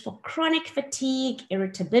used for chronic fatigue,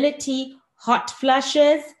 irritability, hot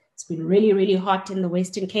flushes. It's been really, really hot in the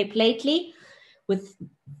Western Cape lately, with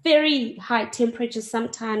very high temperatures,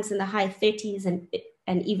 sometimes in the high 30s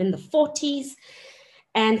and even the 40s.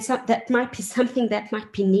 And so that might be something that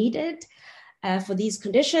might be needed for these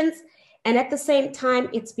conditions. And at the same time,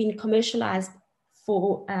 it's been commercialized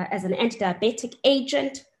for as an anti-diabetic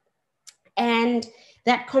agent. And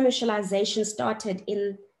that commercialization started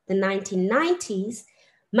in the 1990s.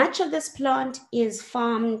 Much of this plant is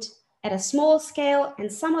farmed at a small scale,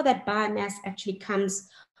 and some of that biomass actually comes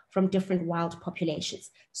from different wild populations.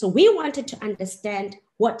 So we wanted to understand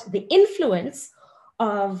what the influence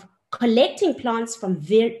of collecting plants from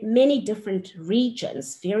many different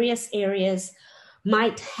regions, various areas,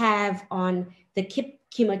 might have on the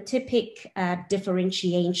chemotypic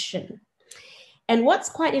differentiation. And what's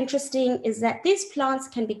quite interesting is that these plants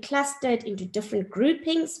can be clustered into different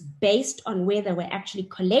groupings based on where they were actually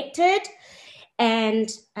collected, and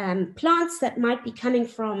plants that might be coming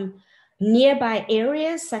from nearby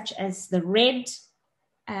areas, such as the red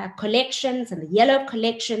collections and the yellow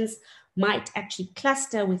collections, might actually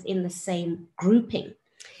cluster within the same grouping.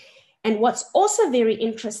 And what's also very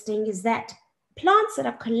interesting is that plants that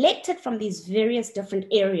are collected from these various different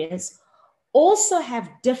areas also have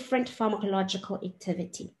different pharmacological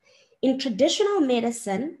activity. In traditional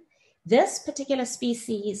medicine, this particular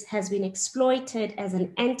species has been exploited as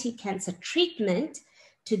an anti-cancer treatment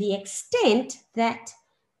to the extent that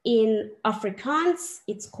in Afrikaans,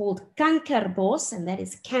 it's called kankerbos, and that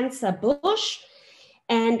is cancer bush,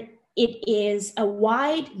 and it is a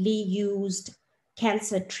widely used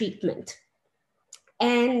cancer treatment.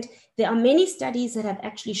 And there are many studies that have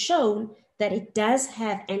actually shown that it does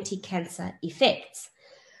have anti-cancer effects.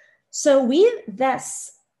 So we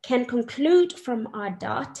thus can conclude from our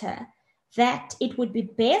data that it would be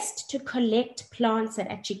best to collect plants that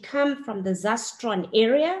actually come from the Zastron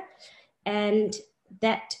area, and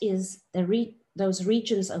that is those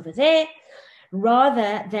regions over there,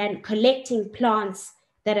 rather than collecting plants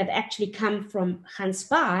that have actually come from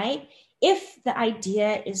Gansbaai, if the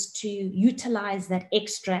idea is to utilize that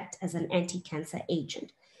extract as an anti-cancer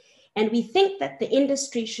agent. And we think that the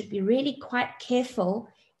industry should be really quite careful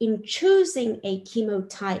in choosing a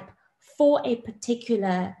chemotype for a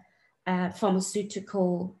particular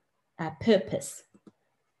pharmaceutical purpose.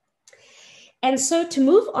 And so to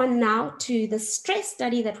move on now to the stress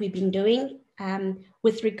study that we've been doing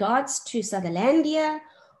with regards to Sutherlandia,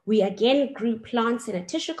 we again grew plants in a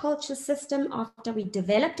tissue culture system after we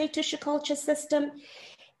developed a tissue culture system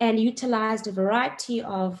and utilized a variety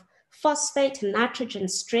of phosphate and nitrogen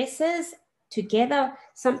stresses together,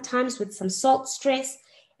 sometimes with some salt stress.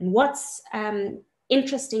 And what's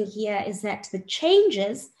interesting here is that the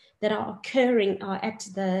changes that are occurring are at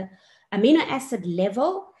the amino acid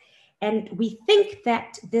level. And we think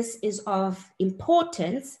that this is of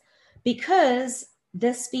importance because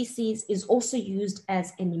this species is also used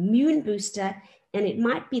as an immune booster, and it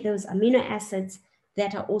might be those amino acids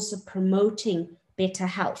that are also promoting better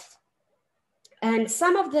health. And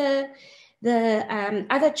some of the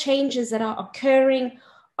other changes that are occurring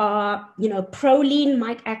are, proline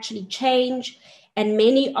might actually change, and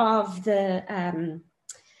many of the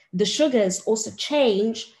sugars also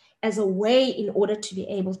change as a way in order to be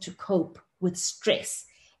able to cope with stress.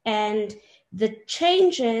 And the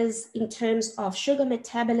changes in terms of sugar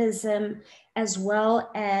metabolism as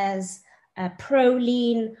well as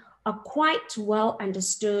proline are quite well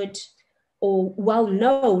understood or well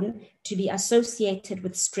known to be associated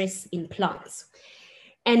with stress in plants.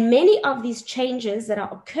 And many of these changes that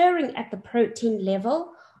are occurring at the protein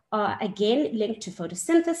level are again linked to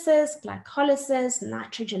photosynthesis, glycolysis,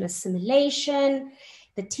 nitrogen assimilation,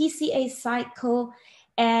 the TCA cycle,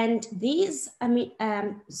 and these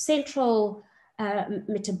central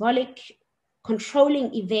metabolic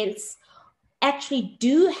controlling events actually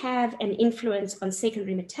do have an influence on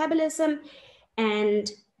secondary metabolism.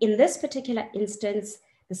 And in this particular instance,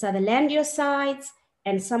 the Sutherlandiosides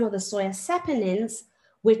and some of the soya saponins,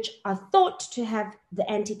 which are thought to have the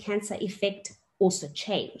anti-cancer effect, also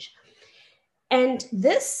change. And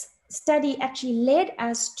this study actually led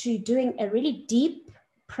us to doing a really deep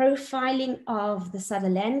profiling of the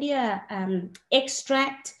Sutherlandia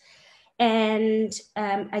extract. And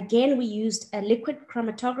again, we used a liquid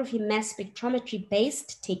chromatography mass spectrometry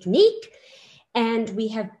based technique, and we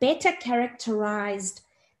have better characterized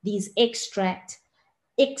these extracts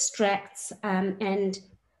and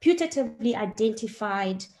putatively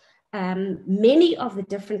identified many of the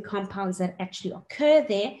different compounds that actually occur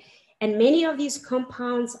there. And many of these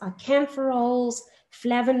compounds are camphoryls,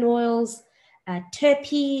 flavonoids,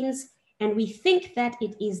 terpenes, and we think that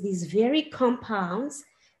it is these very compounds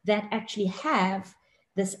that actually have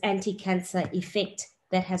this anti-cancer effect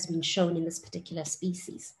that has been shown in this particular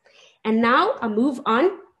species. And now I'll move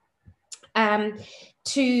on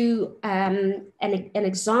to an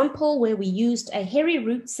example where we used a hairy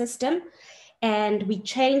root system, and we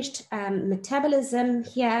changed metabolism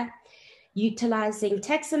here utilizing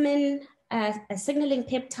taxamin, a signaling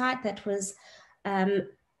peptide that was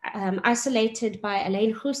isolated by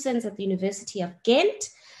Alain Goossens at the University of Ghent.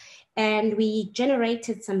 And we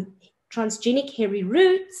generated some transgenic hairy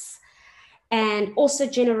roots and also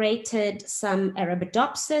generated some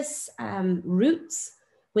Arabidopsis roots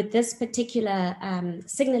with this particular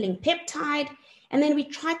signaling peptide. And then we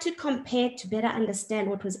tried to compare to better understand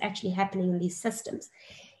what was actually happening in these systems.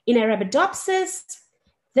 In Arabidopsis,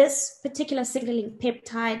 this particular signaling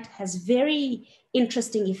peptide has very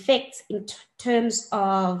interesting effects in terms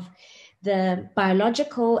of the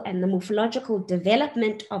biological and the morphological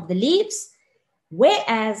development of the leaves,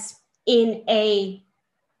 whereas in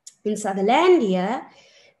Sutherlandia,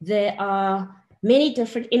 there are many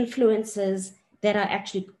different influences that are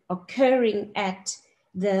actually occurring at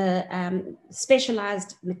the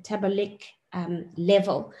specialized metabolic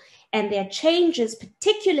level. And there are changes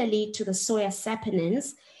particularly to the soya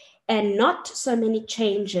saponins, and not so many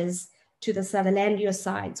changes to the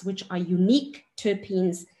Sutherlandiosides, which are unique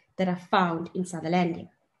terpenes that are found in Sutherlandia.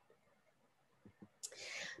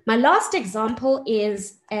 My last example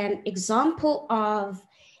is an example of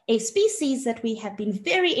a species that we have been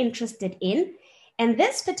very interested in. And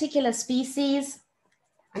this particular species,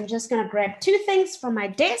 I'm just going to grab two things from my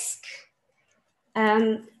desk,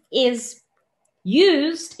 is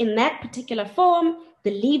used in that particular form.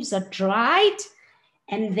 The leaves are dried.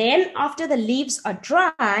 And then after the leaves are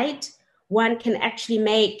dried, one can actually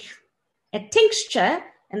make a tincture,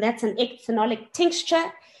 and that's an ethanolic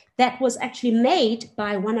tincture that was actually made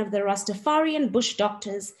by one of the Rastafarian bush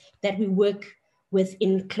doctors that we work with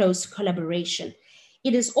in close collaboration.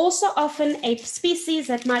 It is also often a species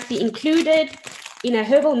that might be included in a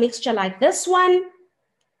herbal mixture like this one,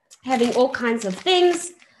 having all kinds of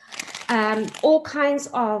things, all kinds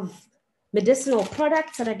of medicinal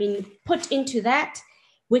products that have been put into that,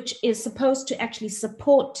 which is supposed to actually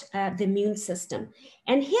support the immune system.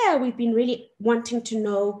 And here we've been really wanting to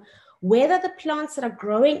know whether the plants that are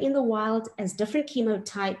growing in the wild as different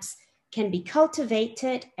chemotypes can be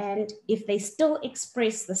cultivated and if they still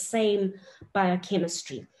express the same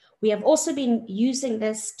biochemistry. We have also been using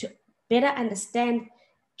this to better understand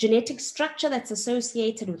genetic structure that's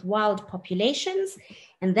associated with wild populations,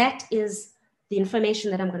 and that is the information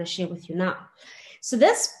that I'm going to share with you now. So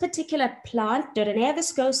this particular plant, Dodonea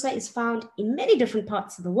viscosa, is found in many different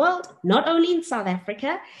parts of the world, not only in South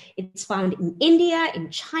Africa. It's found in India,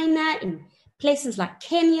 in China, in places like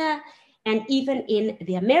Kenya, and even in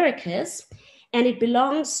the Americas. And it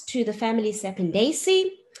belongs to the family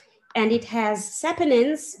Sapondaceae, and it has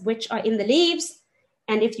saponins, which are in the leaves.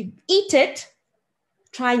 And if you eat it,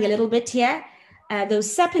 trying a little bit here,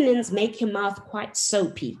 those saponins make your mouth quite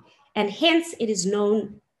soapy, and hence it is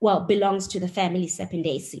known, well, belongs to the family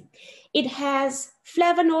Sapondaceae. It has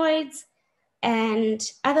flavonoids and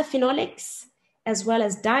other phenolics, as well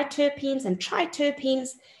as diterpenes and triterpenes,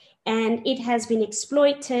 and it has been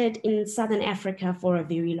exploited in Southern Africa for a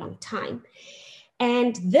very long time.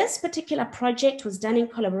 And this particular project was done in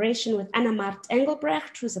collaboration with Anna Mart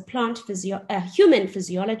Engelbrecht, who's a human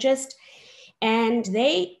physiologist, and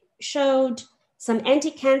they showed some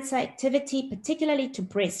anti-cancer activity, particularly to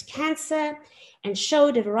breast cancer, and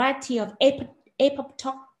showed a variety of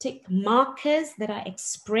apoptotic markers that are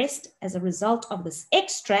expressed as a result of this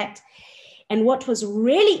extract. And what was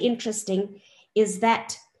really interesting is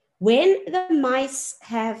that when the mice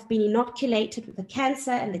have been inoculated with the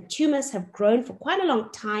cancer and the tumors have grown for quite a long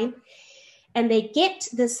time, and they get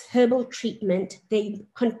this herbal treatment, they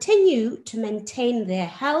continue to maintain their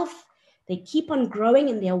health, they keep on growing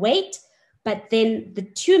in their weight, but then the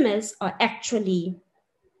tumors are actually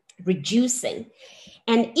reducing.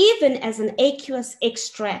 And even as an aqueous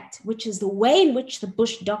extract, which is the way in which the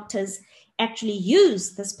bush doctors actually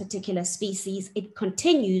use this particular species, it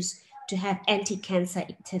continues to have anti-cancer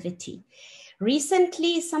activity.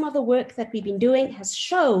 Recently, some of the work that we've been doing has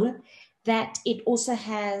shown that it also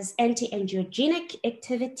has anti-angiogenic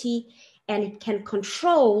activity, and it can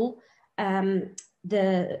control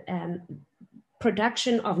the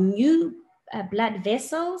production of new blood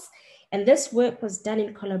vessels. And this work was done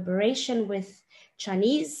in collaboration with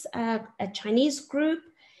a Chinese group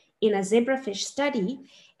in a zebrafish study.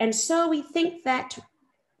 And so we think that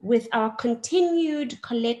with our continued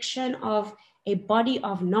collection of a body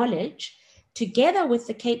of knowledge, together with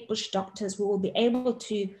the Cape Bush doctors, we will be able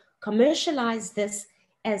to commercialize this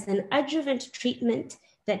as an adjuvant treatment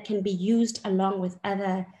that can be used along with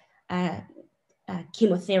other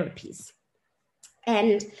chemotherapies.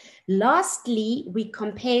 And lastly, we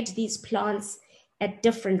compared these plants at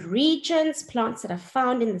different regions, plants that are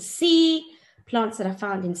found in the sea, plants that are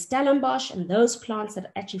found in Stellenbosch, and those plants that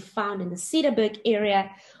are actually found in the Cedarburg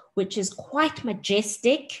area, which is quite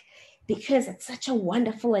majestic because it's such a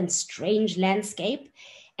wonderful and strange landscape,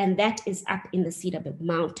 and that is up in the Cedarburg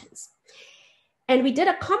Mountains. And we did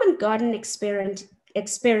a common garden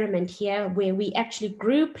experiment here where we actually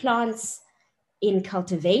grew plants in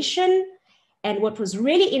cultivation. And what was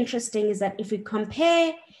really interesting is that if we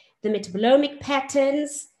compare the metabolomic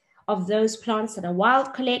patterns of those plants that are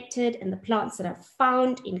wild collected and the plants that are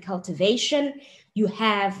found in cultivation, you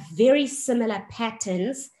have very similar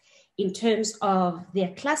patterns in terms of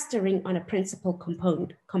their clustering on a principal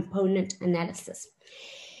component analysis.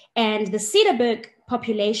 And the Cedarburg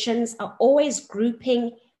populations are always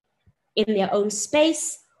grouping in their own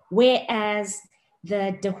space, whereas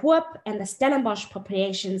the De Hoop and the Stellenbosch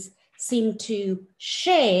populations seem to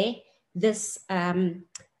share this,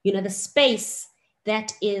 the space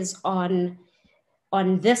that is on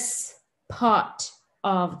this part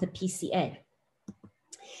of the PCA.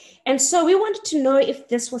 And so we wanted to know if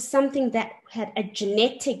this was something that had a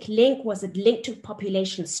genetic link. Was it linked to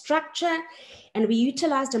population structure? And we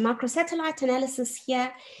utilized a microsatellite analysis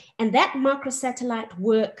here. And that microsatellite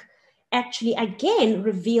work actually, again,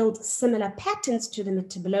 revealed similar patterns to the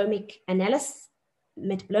metabolomic analyses,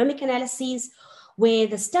 where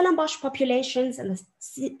the Stellenbosch populations and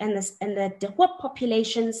the De Hoop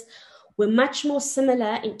populations were much more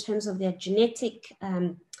similar in terms of their genetic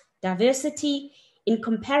diversity in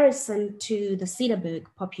comparison to the Cederberg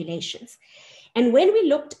populations. And when we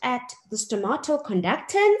looked at the stomatal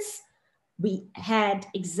conductance, we had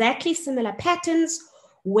exactly similar patterns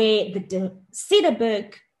where the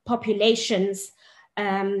Cederberg populations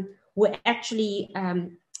were actually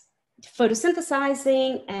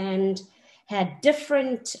photosynthesizing and had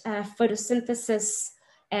different photosynthesis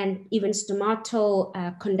and even stomatal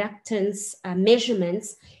conductance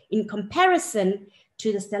measurements in comparison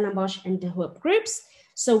to the Stellenbosch and De Hoop groups.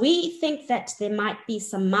 So we think that there might be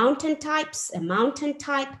some mountain types, a mountain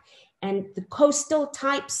type, and the coastal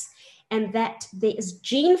types, and that there is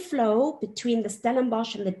gene flow between the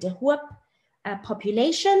Stellenbosch and the De Hoop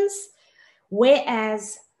populations,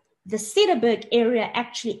 whereas the Cederberg area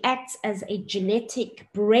actually acts as a genetic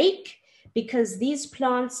break because these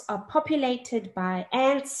plants are populated by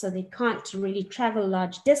ants, so they can't really travel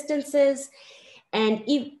large distances. And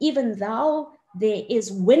even though there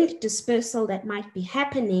is wind dispersal that might be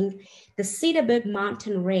happening, the Cederberg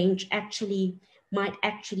mountain range might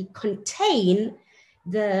actually contain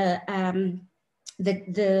the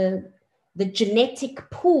genetic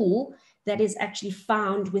pool that is actually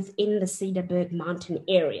found within the Cederberg mountain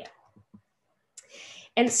area.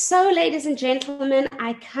 And so, ladies and gentlemen,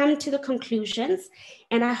 I come to the conclusions,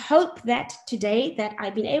 and I hope that today that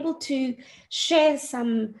I've been able to share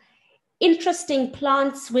some interesting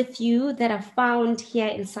plants with you that are found here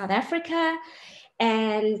in South Africa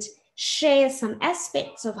and share some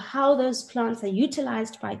aspects of how those plants are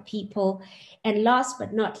utilized by people. And last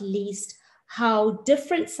but not least, how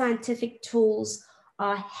different scientific tools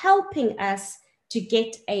are helping us to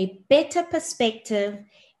get a better perspective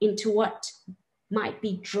into what might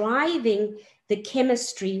be driving the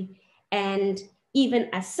chemistry and even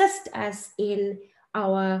assist us in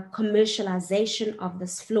our commercialization of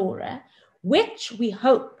this flora, which we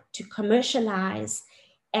hope to commercialize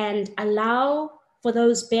and allow for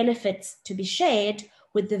those benefits to be shared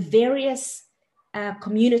with the various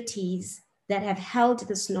communities that have held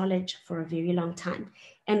this knowledge for a very long time.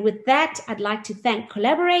 And with that, I'd like to thank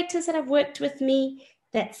collaborators that have worked with me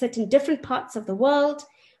that sit in different parts of the world,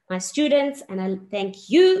 my students, and I thank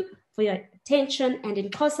you for your attention. And in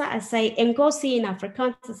Xhosa, I say enkosi, in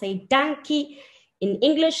Afrikaans, I say dankie. In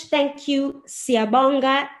English, thank you,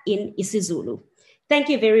 siyabonga, in isiZulu. Thank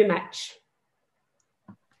you very much.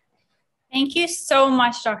 Thank you so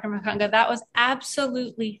much, Dr. Makunga. That was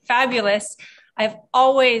absolutely fabulous. I've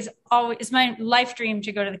always, it's my life dream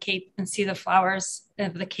to go to the Cape and see the flowers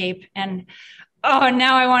of the Cape. And oh,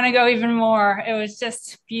 now I want to go even more. It was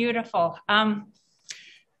just beautiful.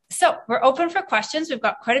 So we're open for questions. We've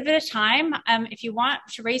got quite a bit of time. If you want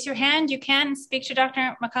to raise your hand, you can speak to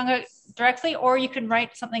Dr. Makunga directly, or you can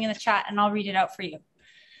write something in the chat and I'll read it out for you.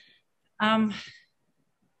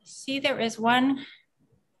 See, there is one.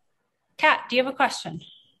 Kat, do you have a question?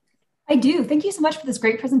 I do. Thank you so much for this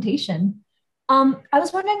great presentation. I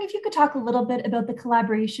was wondering if you could talk a little bit about the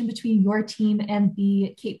collaboration between your team and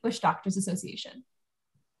the Cape Bush Doctors Association.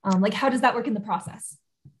 Like, how does that work in the process?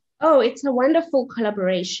 Oh, it's a wonderful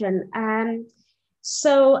collaboration.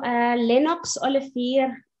 So Lennox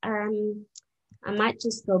Olivier, I might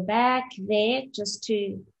just go back there just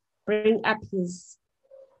to bring up his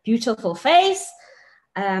beautiful face.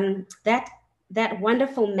 That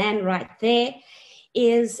wonderful man right there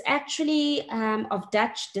is actually of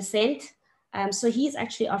Dutch descent. So he's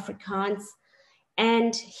actually Afrikaans.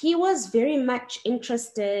 And he was very much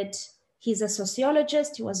interested, he's a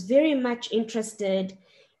sociologist, he was very much interested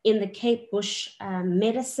in the Cape Bush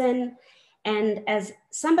medicine. And as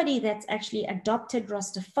somebody that's actually adopted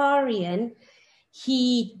Rastafarian,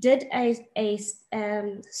 he did a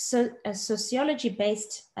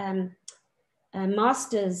sociology-based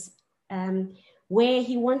master's where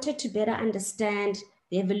he wanted to better understand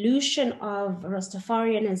the evolution of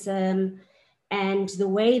Rastafarianism and the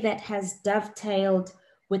way that has dovetailed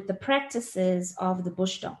with the practices of the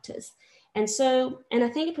Bush doctors. And I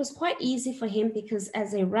think it was quite easy for him because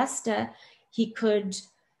as a Rasta, he could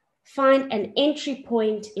find an entry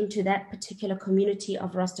point into that particular community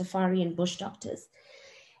of Rastafarian bush doctors.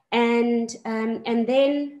 And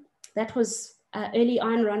then that was early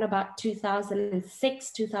on, around about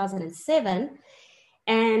 2006, 2007.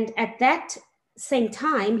 And at that same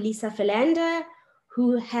time, Lisa Philander,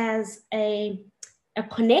 who has a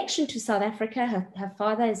connection to South Africa, her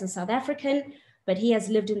father is a South African, but he has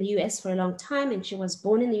lived in the US for a long time, and she was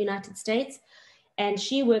born in the United States, and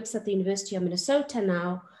she works at the University of Minnesota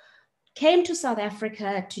now, came to South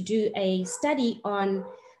Africa to do a study on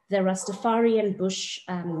the Rastafarian bush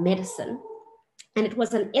medicine. And it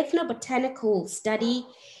was an ethnobotanical study,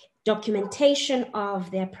 documentation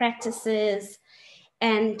of their practices,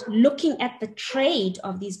 and looking at the trade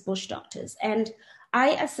of these bush doctors. And I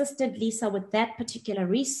assisted Lisa with that particular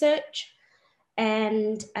research.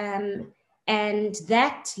 And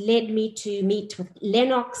that led me to meet with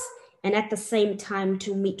Lennox, and at the same time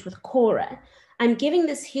to meet with Cora. I'm giving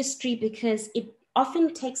this history because it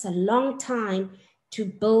often takes a long time to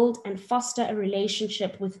build and foster a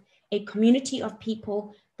relationship with a community of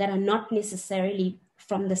people that are not necessarily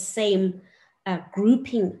from the same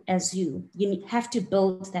grouping as you. You have to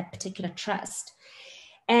build that particular trust.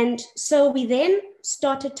 And so we then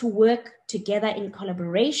started to work together in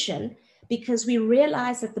collaboration, because we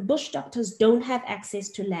realized that the bush doctors don't have access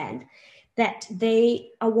to land, that they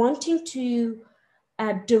are wanting to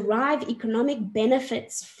derive economic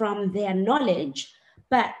benefits from their knowledge,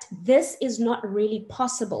 but this is not really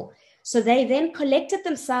possible. So they then collected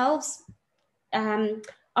themselves,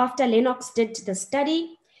 after Lennox did the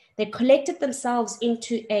study, they collected themselves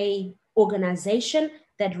into a organization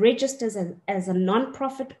that registers as a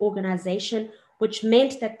non-profit organization, which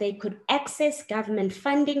meant that they could access government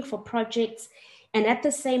funding for projects. And at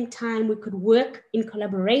the same time, we could work in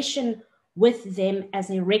collaboration with them as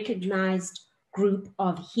a recognized group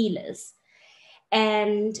of healers.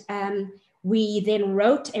 And we then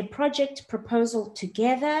wrote a project proposal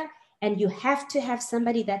together, and you have to have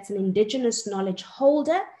somebody that's an Indigenous knowledge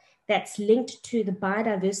holder that's linked to the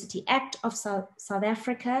Biodiversity Act of South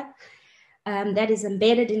Africa, that is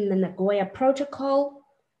embedded in the Nagoya Protocol.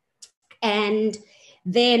 And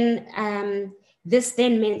then this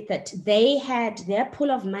then meant that they had their pool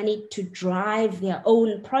of money to drive their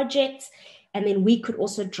own projects, and then we could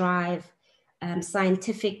also drive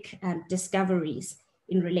scientific discoveries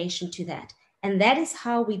in relation to that. And that is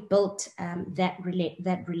how we built that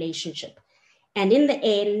relationship. And in the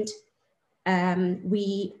end,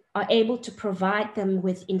 we are able to provide them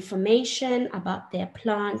with information about their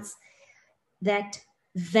plants that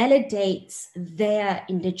validates their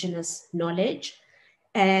Indigenous knowledge.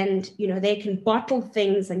 And they can bottle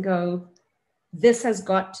things and go, this has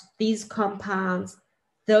got these compounds,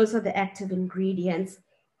 those are the active ingredients,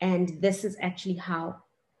 and this is actually how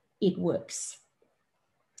it works.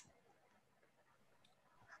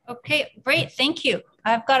 Okay, great, thank you.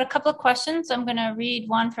 I've got a couple of questions. I'm going to read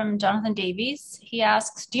one from Jonathan Davies. He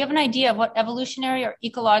asks, do you have an idea of what evolutionary or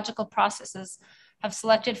ecological processes have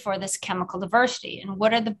selected for this chemical diversity, and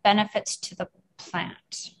what are the benefits to the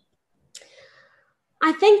plant?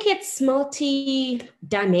 I think it's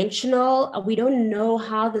multi-dimensional. We don't know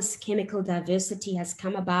how this chemical diversity has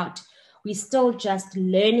come about. We're still just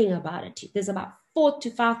learning about it. There's about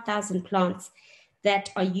 4,000 to 5,000 plants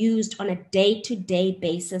that are used on a day-to-day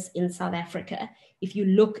basis in South Africa, if you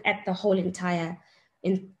look at the whole entire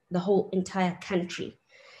country.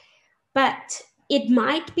 But it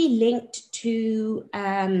might be linked to,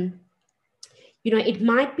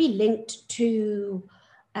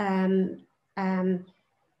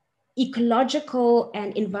 ecological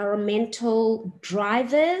and environmental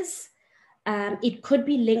drivers. It could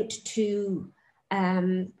be linked to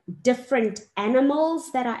different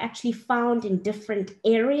animals that are actually found in different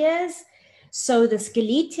areas. So the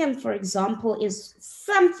scaletium, for example, is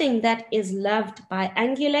something that is loved by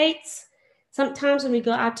ungulates. Sometimes when we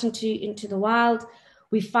go out into the wild,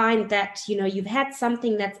 we find that, you've had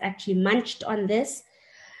something that's actually munched on this.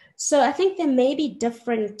 So I think there may be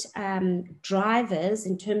different drivers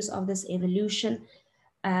in terms of this evolution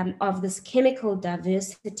of this chemical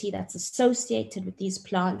diversity that's associated with these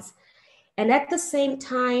plants. And at the same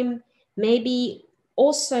time, maybe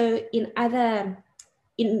also in other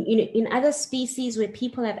species where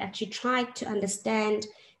people have actually tried to understand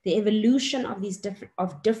the evolution of these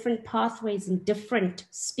different pathways in different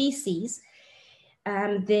species,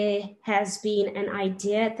 there has been an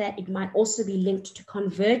idea that it might also be linked to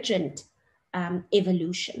convergent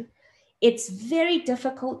evolution. It's very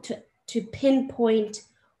difficult to pinpoint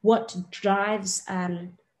what drives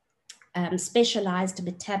specialized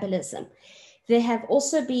metabolism. There have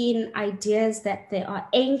also been ideas that there are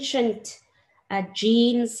ancient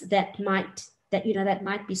genes that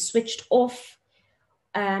might be switched off,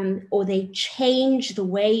 or they change the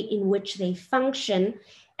way in which they function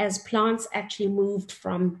as plants actually moved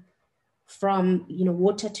from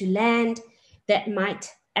water to land, that might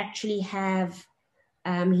actually have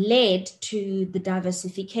led to the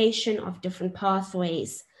diversification of different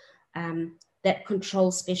pathways that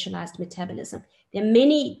control specialized metabolism. There are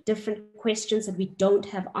many different questions that we don't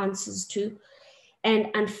have answers to. And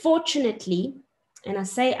unfortunately, and I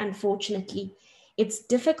say unfortunately, it's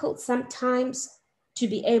difficult sometimes to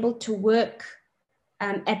be able to work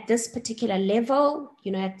at this particular level,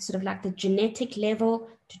 at sort of like the genetic level,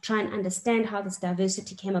 to try and understand how this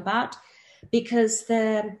diversity came about, because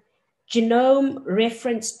the genome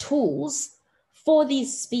reference tools for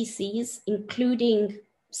these species, including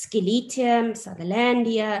Sciletium,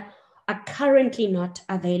 Sutherlandia, are currently not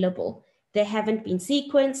available. They haven't been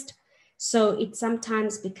sequenced, so it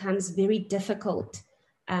sometimes becomes very difficult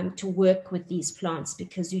to work with these plants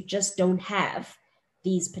because you just don't have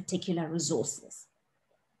these particular resources.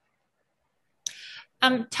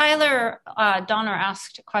 Tyler Donner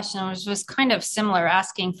asked a question which was kind of similar,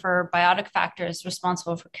 asking for biotic factors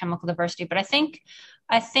responsible for chemical diversity. But I think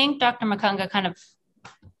Dr. Makunga kind of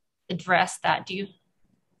addressed that. Do you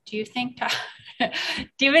think?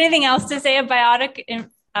 Do you have anything else to say about biotic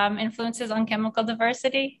influences on chemical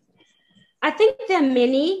diversity? I think there are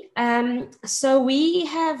many. So we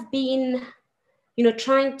have been,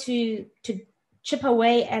 trying to chip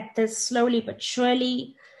away at this slowly but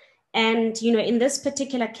surely. And, in this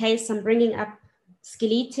particular case, I'm bringing up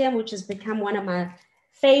Sciletium, which has become one of my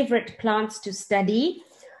favorite plants to study.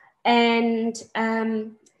 And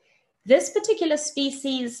this particular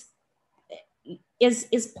species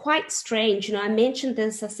is quite strange. I mentioned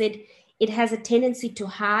this, I said it has a tendency to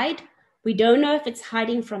hide. We don't know if it's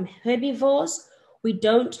hiding from herbivores. We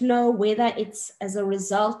don't know whether it's as a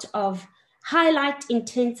result of high light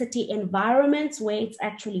intensity environments where it's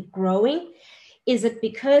actually growing. Is it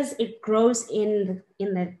because it grows in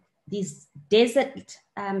these desert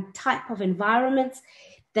type of environments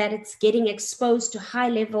that it's getting exposed to high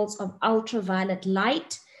levels of ultraviolet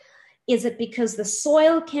light? Is it because the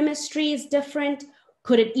soil chemistry is different?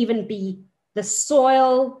 Could it even be the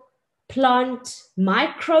soil plant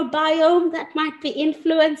microbiome that might be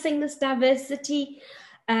influencing this diversity?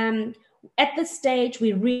 At this stage,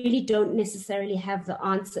 we really don't necessarily have the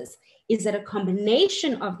answers. Is it a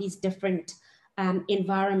combination of these different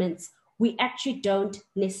environments? We actually don't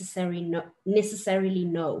necessarily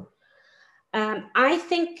know. I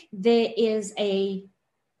think there is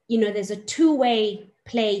there's a two-way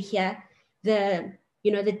play here. The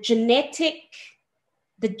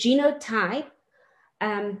genotype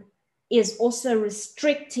is also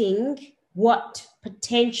restricting what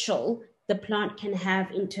potential the plant can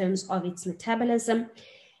have in terms of its metabolism,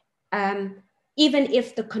 even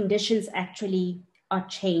if the conditions actually are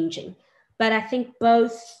changing. But I think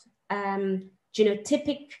both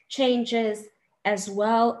genotypic changes as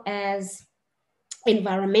well as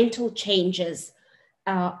environmental changes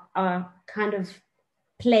are kind of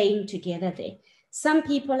playing together there. Some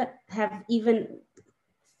people have even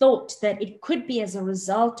thought that it could be as a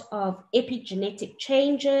result of epigenetic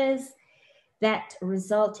changes that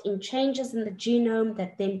result in changes in the genome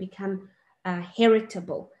that then become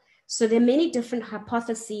heritable. So there are many different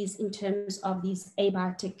hypotheses in terms of these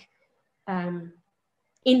abiotic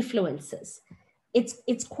influences.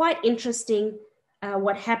 It's quite interesting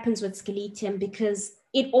what happens with Sciletium, because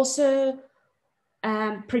it also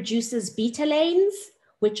produces betalains,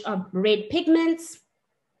 which are red pigments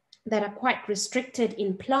that are quite restricted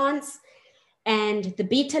in plants. And the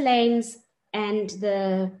betalains and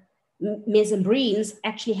the mesembrines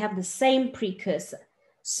actually have the same precursor.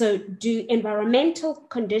 So do environmental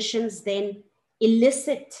conditions then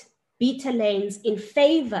elicit betalains in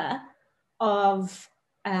favor of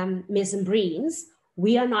mesembrines?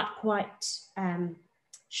 We are not quite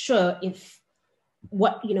sure if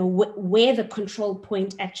where the control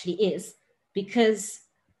point actually is, because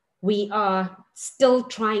we are still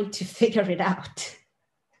trying to figure it out.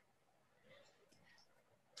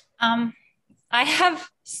 I have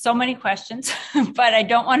so many questions, but I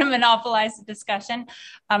don't want to monopolize the discussion.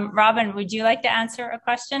 Robin, would you like to answer a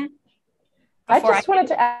question? I just wanted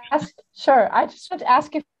to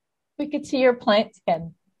ask if we could see your plants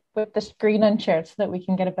again with the screen unshared so that we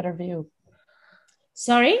can get a better view.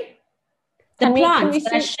 Sorry? Can we see the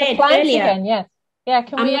plants earlier? Again? Yes. Yeah,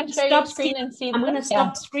 can we unshare your screen and see them? I'm going to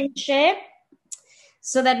stop screen share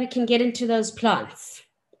so that we can get into those plants.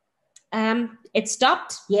 It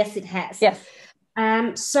stopped? Yes, it has. Yes.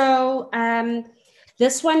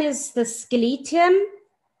 This one is the Sciletium.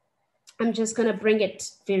 I'm just going to bring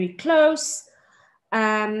it very close.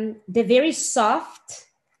 They're very soft,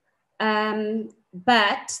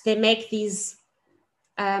 but they make these,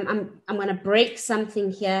 I'm going to break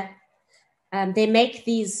something here. They make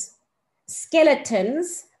these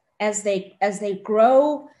skeletons as they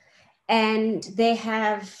grow, and they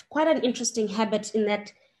have quite an interesting habit in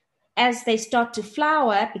that as they start to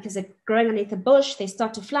flower, because they're growing underneath a bush, they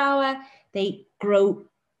start to flower, they grow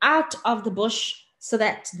out of the bush so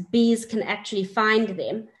that the bees can actually find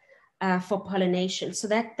them for pollination. So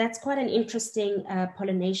that's quite an interesting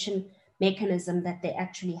pollination mechanism that they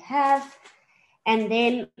actually have. And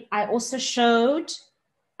then I also showed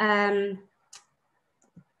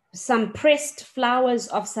some pressed flowers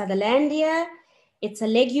of Sutherlandia. It's a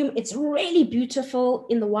legume. It's really beautiful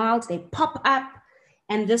in the wild. They pop up.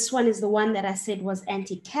 And this one is the one that I said was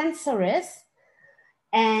anti-cancerous.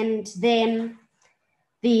 And then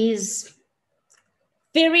these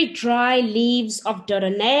very dry leaves of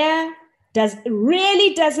Dodonea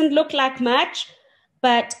really doesn't look like much,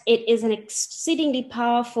 but it is an exceedingly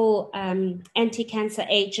powerful anti-cancer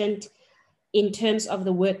agent in terms of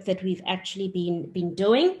the work that we've actually been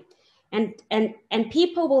doing. And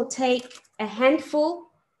people will take a handful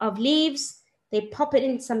of leaves, they pop it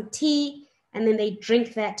in some tea, and then they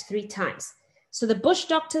drink that 3 times. So the bush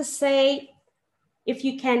doctors say, if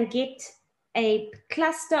you can get a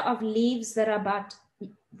cluster of leaves that are about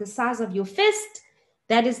the size of your fist,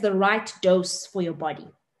 that is the right dose for your body.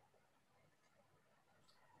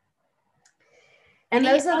 And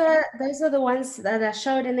those are the ones that I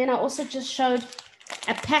showed. And then I also just showed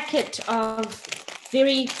a packet of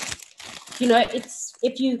very, it's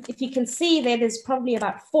if you can see there's probably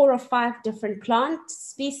about 4 or 5 different plant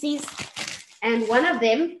species. And one of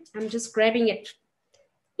them, I'm just grabbing it,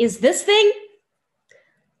 is this thing.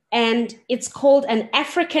 And it's called an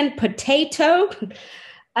African potato,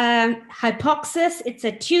 hypoxis. It's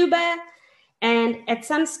a tuber. And at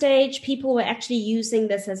some stage, people were actually using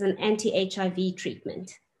this as an anti-HIV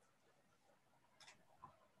treatment.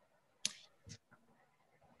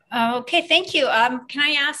 Okay, thank you. Can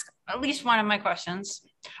I ask at least one of my questions?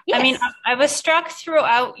 Yes. I mean, I was struck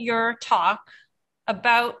throughout your talk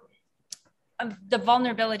about the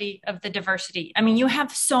vulnerability of the diversity. I mean, you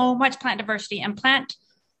have so much plant diversity, and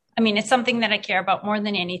it's something that I care about more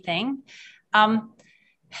than anything.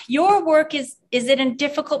 Your work is in a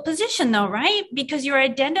difficult position though, right? Because you're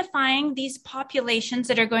identifying these populations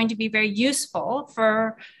that are going to be very useful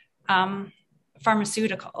for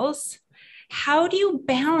pharmaceuticals. How do you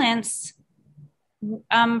balance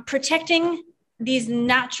protecting these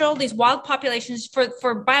wild populations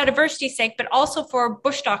for biodiversity's sake, but also for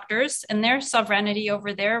bush doctors and their sovereignty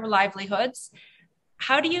over their livelihoods?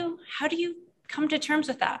 How do you come to terms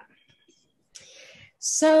with that?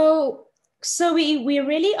 So we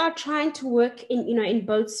really are trying to work in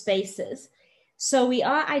both spaces. So we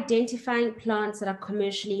are identifying plants that are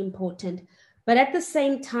commercially important, but at the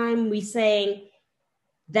same time, we're saying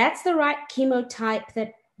that's the right chemotype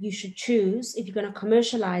that you should choose if you're going to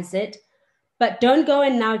commercialize it, but don't go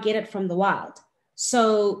and now get it from the wild.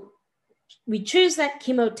 So we choose that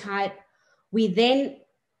chemotype. We then,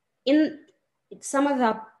 in some of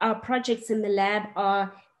our projects in the lab,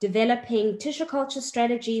 are developing tissue culture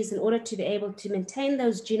strategies in order to be able to maintain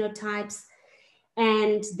those genotypes.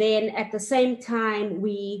 And then at the same time,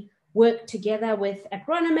 we work together with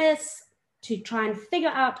agronomists to try and figure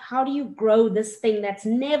out how do you grow this thing that's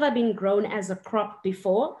never been grown as a crop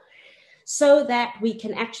before, so that we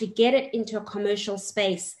can actually get it into a commercial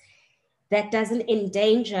space that doesn't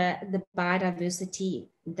endanger the biodiversity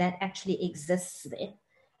that actually exists there.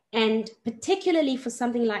 And particularly for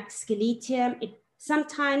something like Scaletium,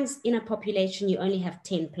 sometimes in a population, you only have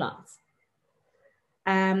 10 plants.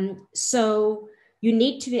 So you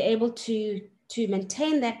need to be able to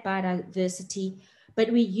maintain that biodiversity, but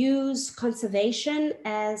we use conservation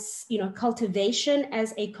as, cultivation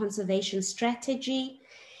as a conservation strategy.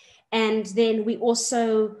 And then we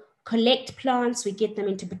also collect plants, we get them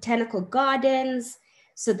into botanical gardens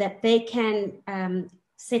so that they can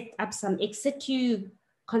set up some ex situ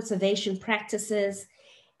conservation practices.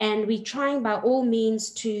 And we're trying by all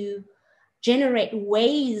means to generate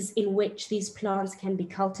ways in which these plants can be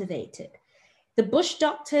cultivated. The bush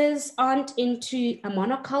doctors aren't into a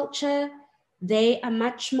monoculture. They are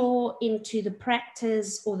much more into the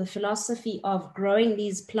practice or the philosophy of growing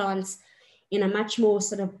these plants in a much more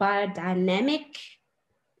sort of biodynamic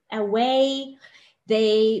way.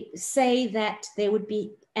 They say that there would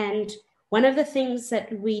be, and one of the things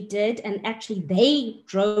that we did, and actually they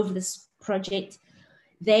drove this project,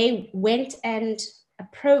 they went and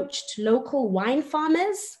approached local wine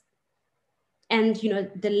farmers And,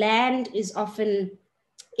 the land is often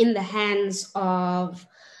in the hands of,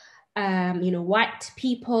 white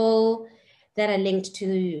people that are linked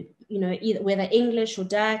to, either whether English or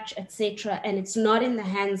Dutch, etc. And it's not in the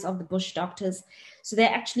hands of the bush doctors. So they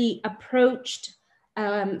actually approached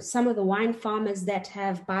some of the wine farmers that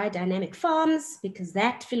have biodynamic farms, because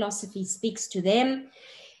that philosophy speaks to them.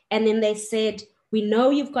 And then they said, we know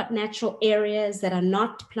you've got natural areas that are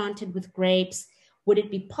not planted with grapes. Would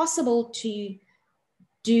it be possible to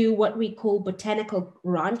do what we call botanical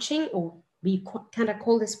ranching, or we kind of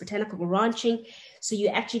call this botanical ranching? So you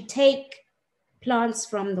actually take plants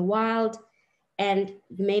from the wild and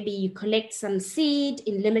maybe you collect some seed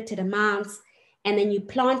in limited amounts, and then you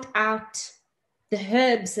plant out the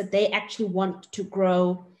herbs that they actually want to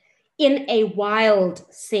grow in a wild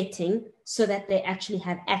setting so that they actually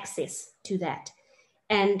have access to that.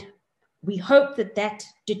 And we hope that that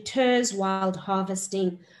deters wild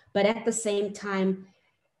harvesting, but at the same time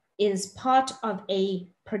is part of a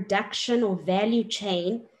production or value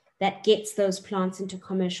chain that gets those plants into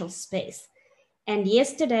commercial space. And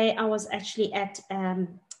yesterday I was actually at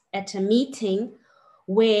a meeting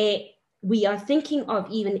where we are thinking of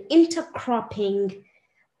even intercropping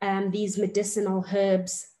these medicinal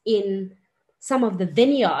herbs in some of the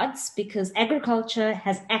vineyards, because agriculture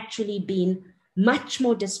has actually been much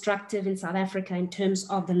more destructive in South Africa in terms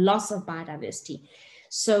of the loss of biodiversity.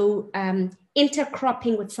 So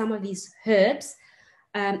intercropping with some of these herbs,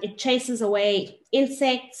 it chases away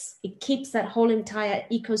insects, it keeps that whole entire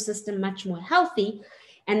ecosystem much more healthy.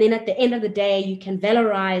 And then at the end of the day, you can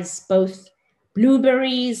valorize both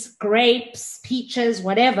blueberries, grapes, peaches,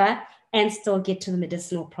 whatever, and still get to the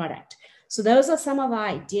medicinal product. So those are some of our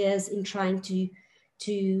ideas in trying to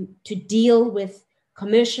deal with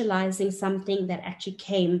commercializing something that actually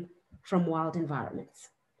came from wild environments.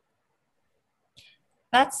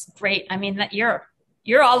 That's great. I mean, that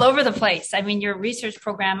you're all over the place. I mean, your research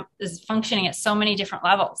program is functioning at so many different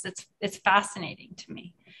levels. It's fascinating to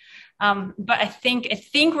me. But I think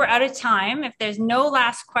we're out of time. If there's no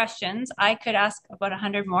last questions, I could ask about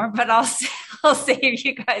 100 more, but I'll save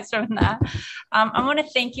you guys from that. I want to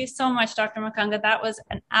thank you so much, Dr. Makunga. That was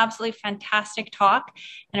an absolutely fantastic talk,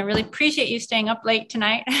 and I really appreciate you staying up late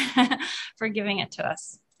tonight for giving it to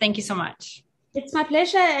us. Thank you so much. It's my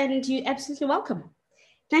pleasure, and you're absolutely welcome.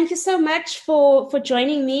 Thank you so much for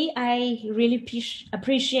joining me. I really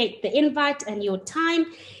appreciate the invite and your time,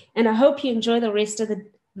 and I hope you enjoy the rest of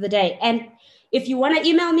the day. And if you want to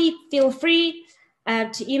email me, feel free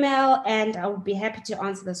to email, and I will be happy to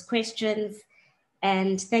answer those questions.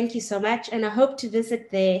 And thank you so much. And I hope to visit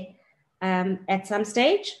there at some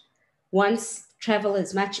stage once travel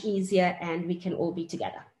is much easier and we can all be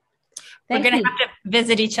together. We're going to have to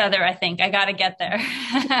visit each other, I think. I got to get there.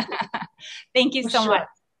 Thank you so much.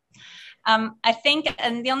 I think,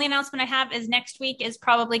 and the only announcement I have is next week is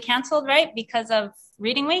probably canceled, right? Because of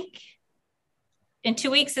reading week. In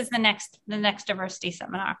 2 weeks is the next diversity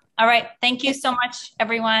seminar. All right. Thank you so much,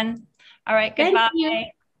 everyone. All right. Goodbye. Thank you.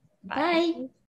 Bye.